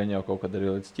regulāri, gan jau kaut kad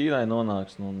arī līdz Ķīnai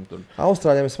nonāks.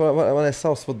 Austrāļiem man ir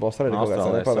savs futbols, arī kaut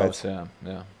kāds nepaveic.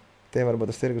 Jā. Tiem varbūt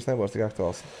tas tirgus nebūs tik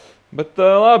aktuāls. Bet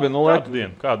labi,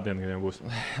 kādu dienu viņiem būs?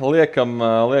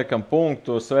 Liekam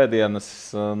punktu svētdienas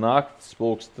naktis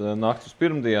uz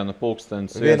pirmdienu,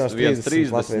 pulkstens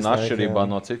 1:30 atšķirībā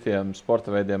no citiem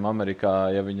sporta veidiem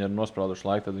Amerikā. Ja viņi ir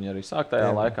nosprauduši laiku, tad viņi arī sāk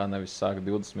tajā laikā, nevis sāk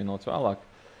 20 minūtes vēlāk.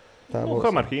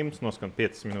 Kamēr himns noskan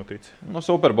 5 minūtītes.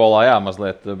 Superbolā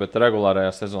mazliet, bet regulārajā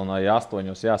sezonā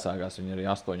 8 jāsākās. Viņi arī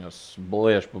 8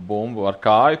 bliež pa bumbu ar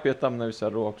kāju pie tam, nevis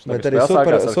ar rokas. Bet arī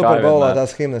Superbolā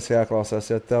tās himnas jāklausās,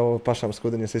 ja tev pašam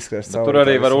skudiņas izskries cauri. Tur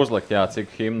arī var uzlikt,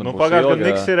 cik himna būs ilga. Pagājušajā gadā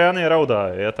Niks ir Jānie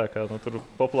raudāja, tā kā tur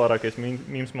populārākais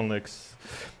mīms, man liekas,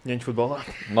 ņeņķu futbolā.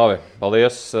 Labi,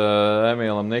 paldies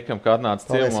Emīlam, Nikam, ka atnāca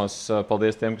ciemos.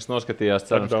 Paldies tiem, kas noskatījās.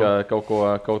 Cerams, ka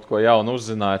kaut ko jaunu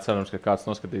uzzināja. Cerams, ka kāds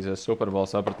noskatīsies Superbolu,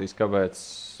 sapratīs, kāpēc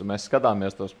mēs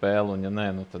skatāmies to spēli. Un, ja nē,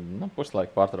 tad puslaika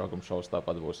pārtraukuma šovs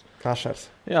tāpat būs. Ašers.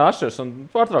 Jā, ašers. Un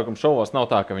pārtraukuma šovos nav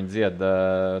tā, ka viņi dzied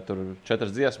tur 4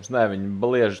 dziesmas. Nē, viņi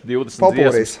bliež 20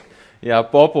 dziesmas. Jā,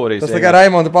 popūrīs. Tas tā kā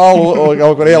Raimonda Paulu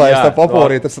kaut kur ielaist tā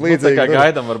popūrī, tas ir līdzīgi. Tā kā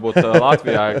gaidām varbūt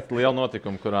Latvijā liela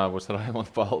notikuma, kurā būs Raimonda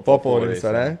Paulu popūrīs.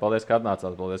 Paldies, ka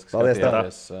atnācāt. Paldies, ka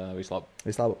skatījāties. Vislabāk.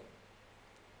 Vislabāk.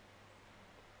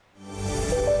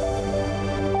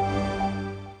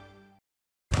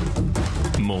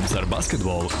 Mums ar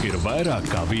basketbolu ir vairāk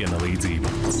kā viena līdzība.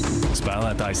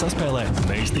 Spēlētāji saspēlē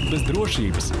neiztikt bez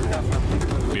drošības.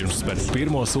 Pirms spērt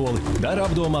pirmo soli, dara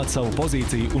apdomāt savu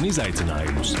pozīciju un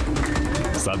izaicinājumus.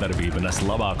 Sadarbība nes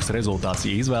labākus rezultātus,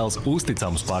 ja izvēlas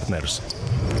uzticamus partnerus.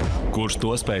 Kurš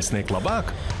to spēj sniegt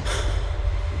labāk?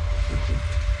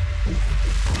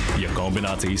 Ja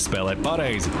kombinācijas spēlē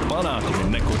pareizi,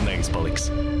 panākumi nekur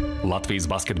neizpaliks. Latvijas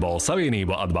Basketbola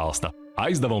Savienība atbalsta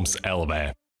Aizdevums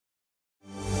LV.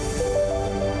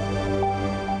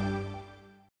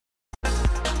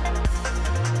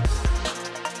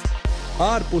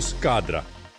 Ārpus kadra.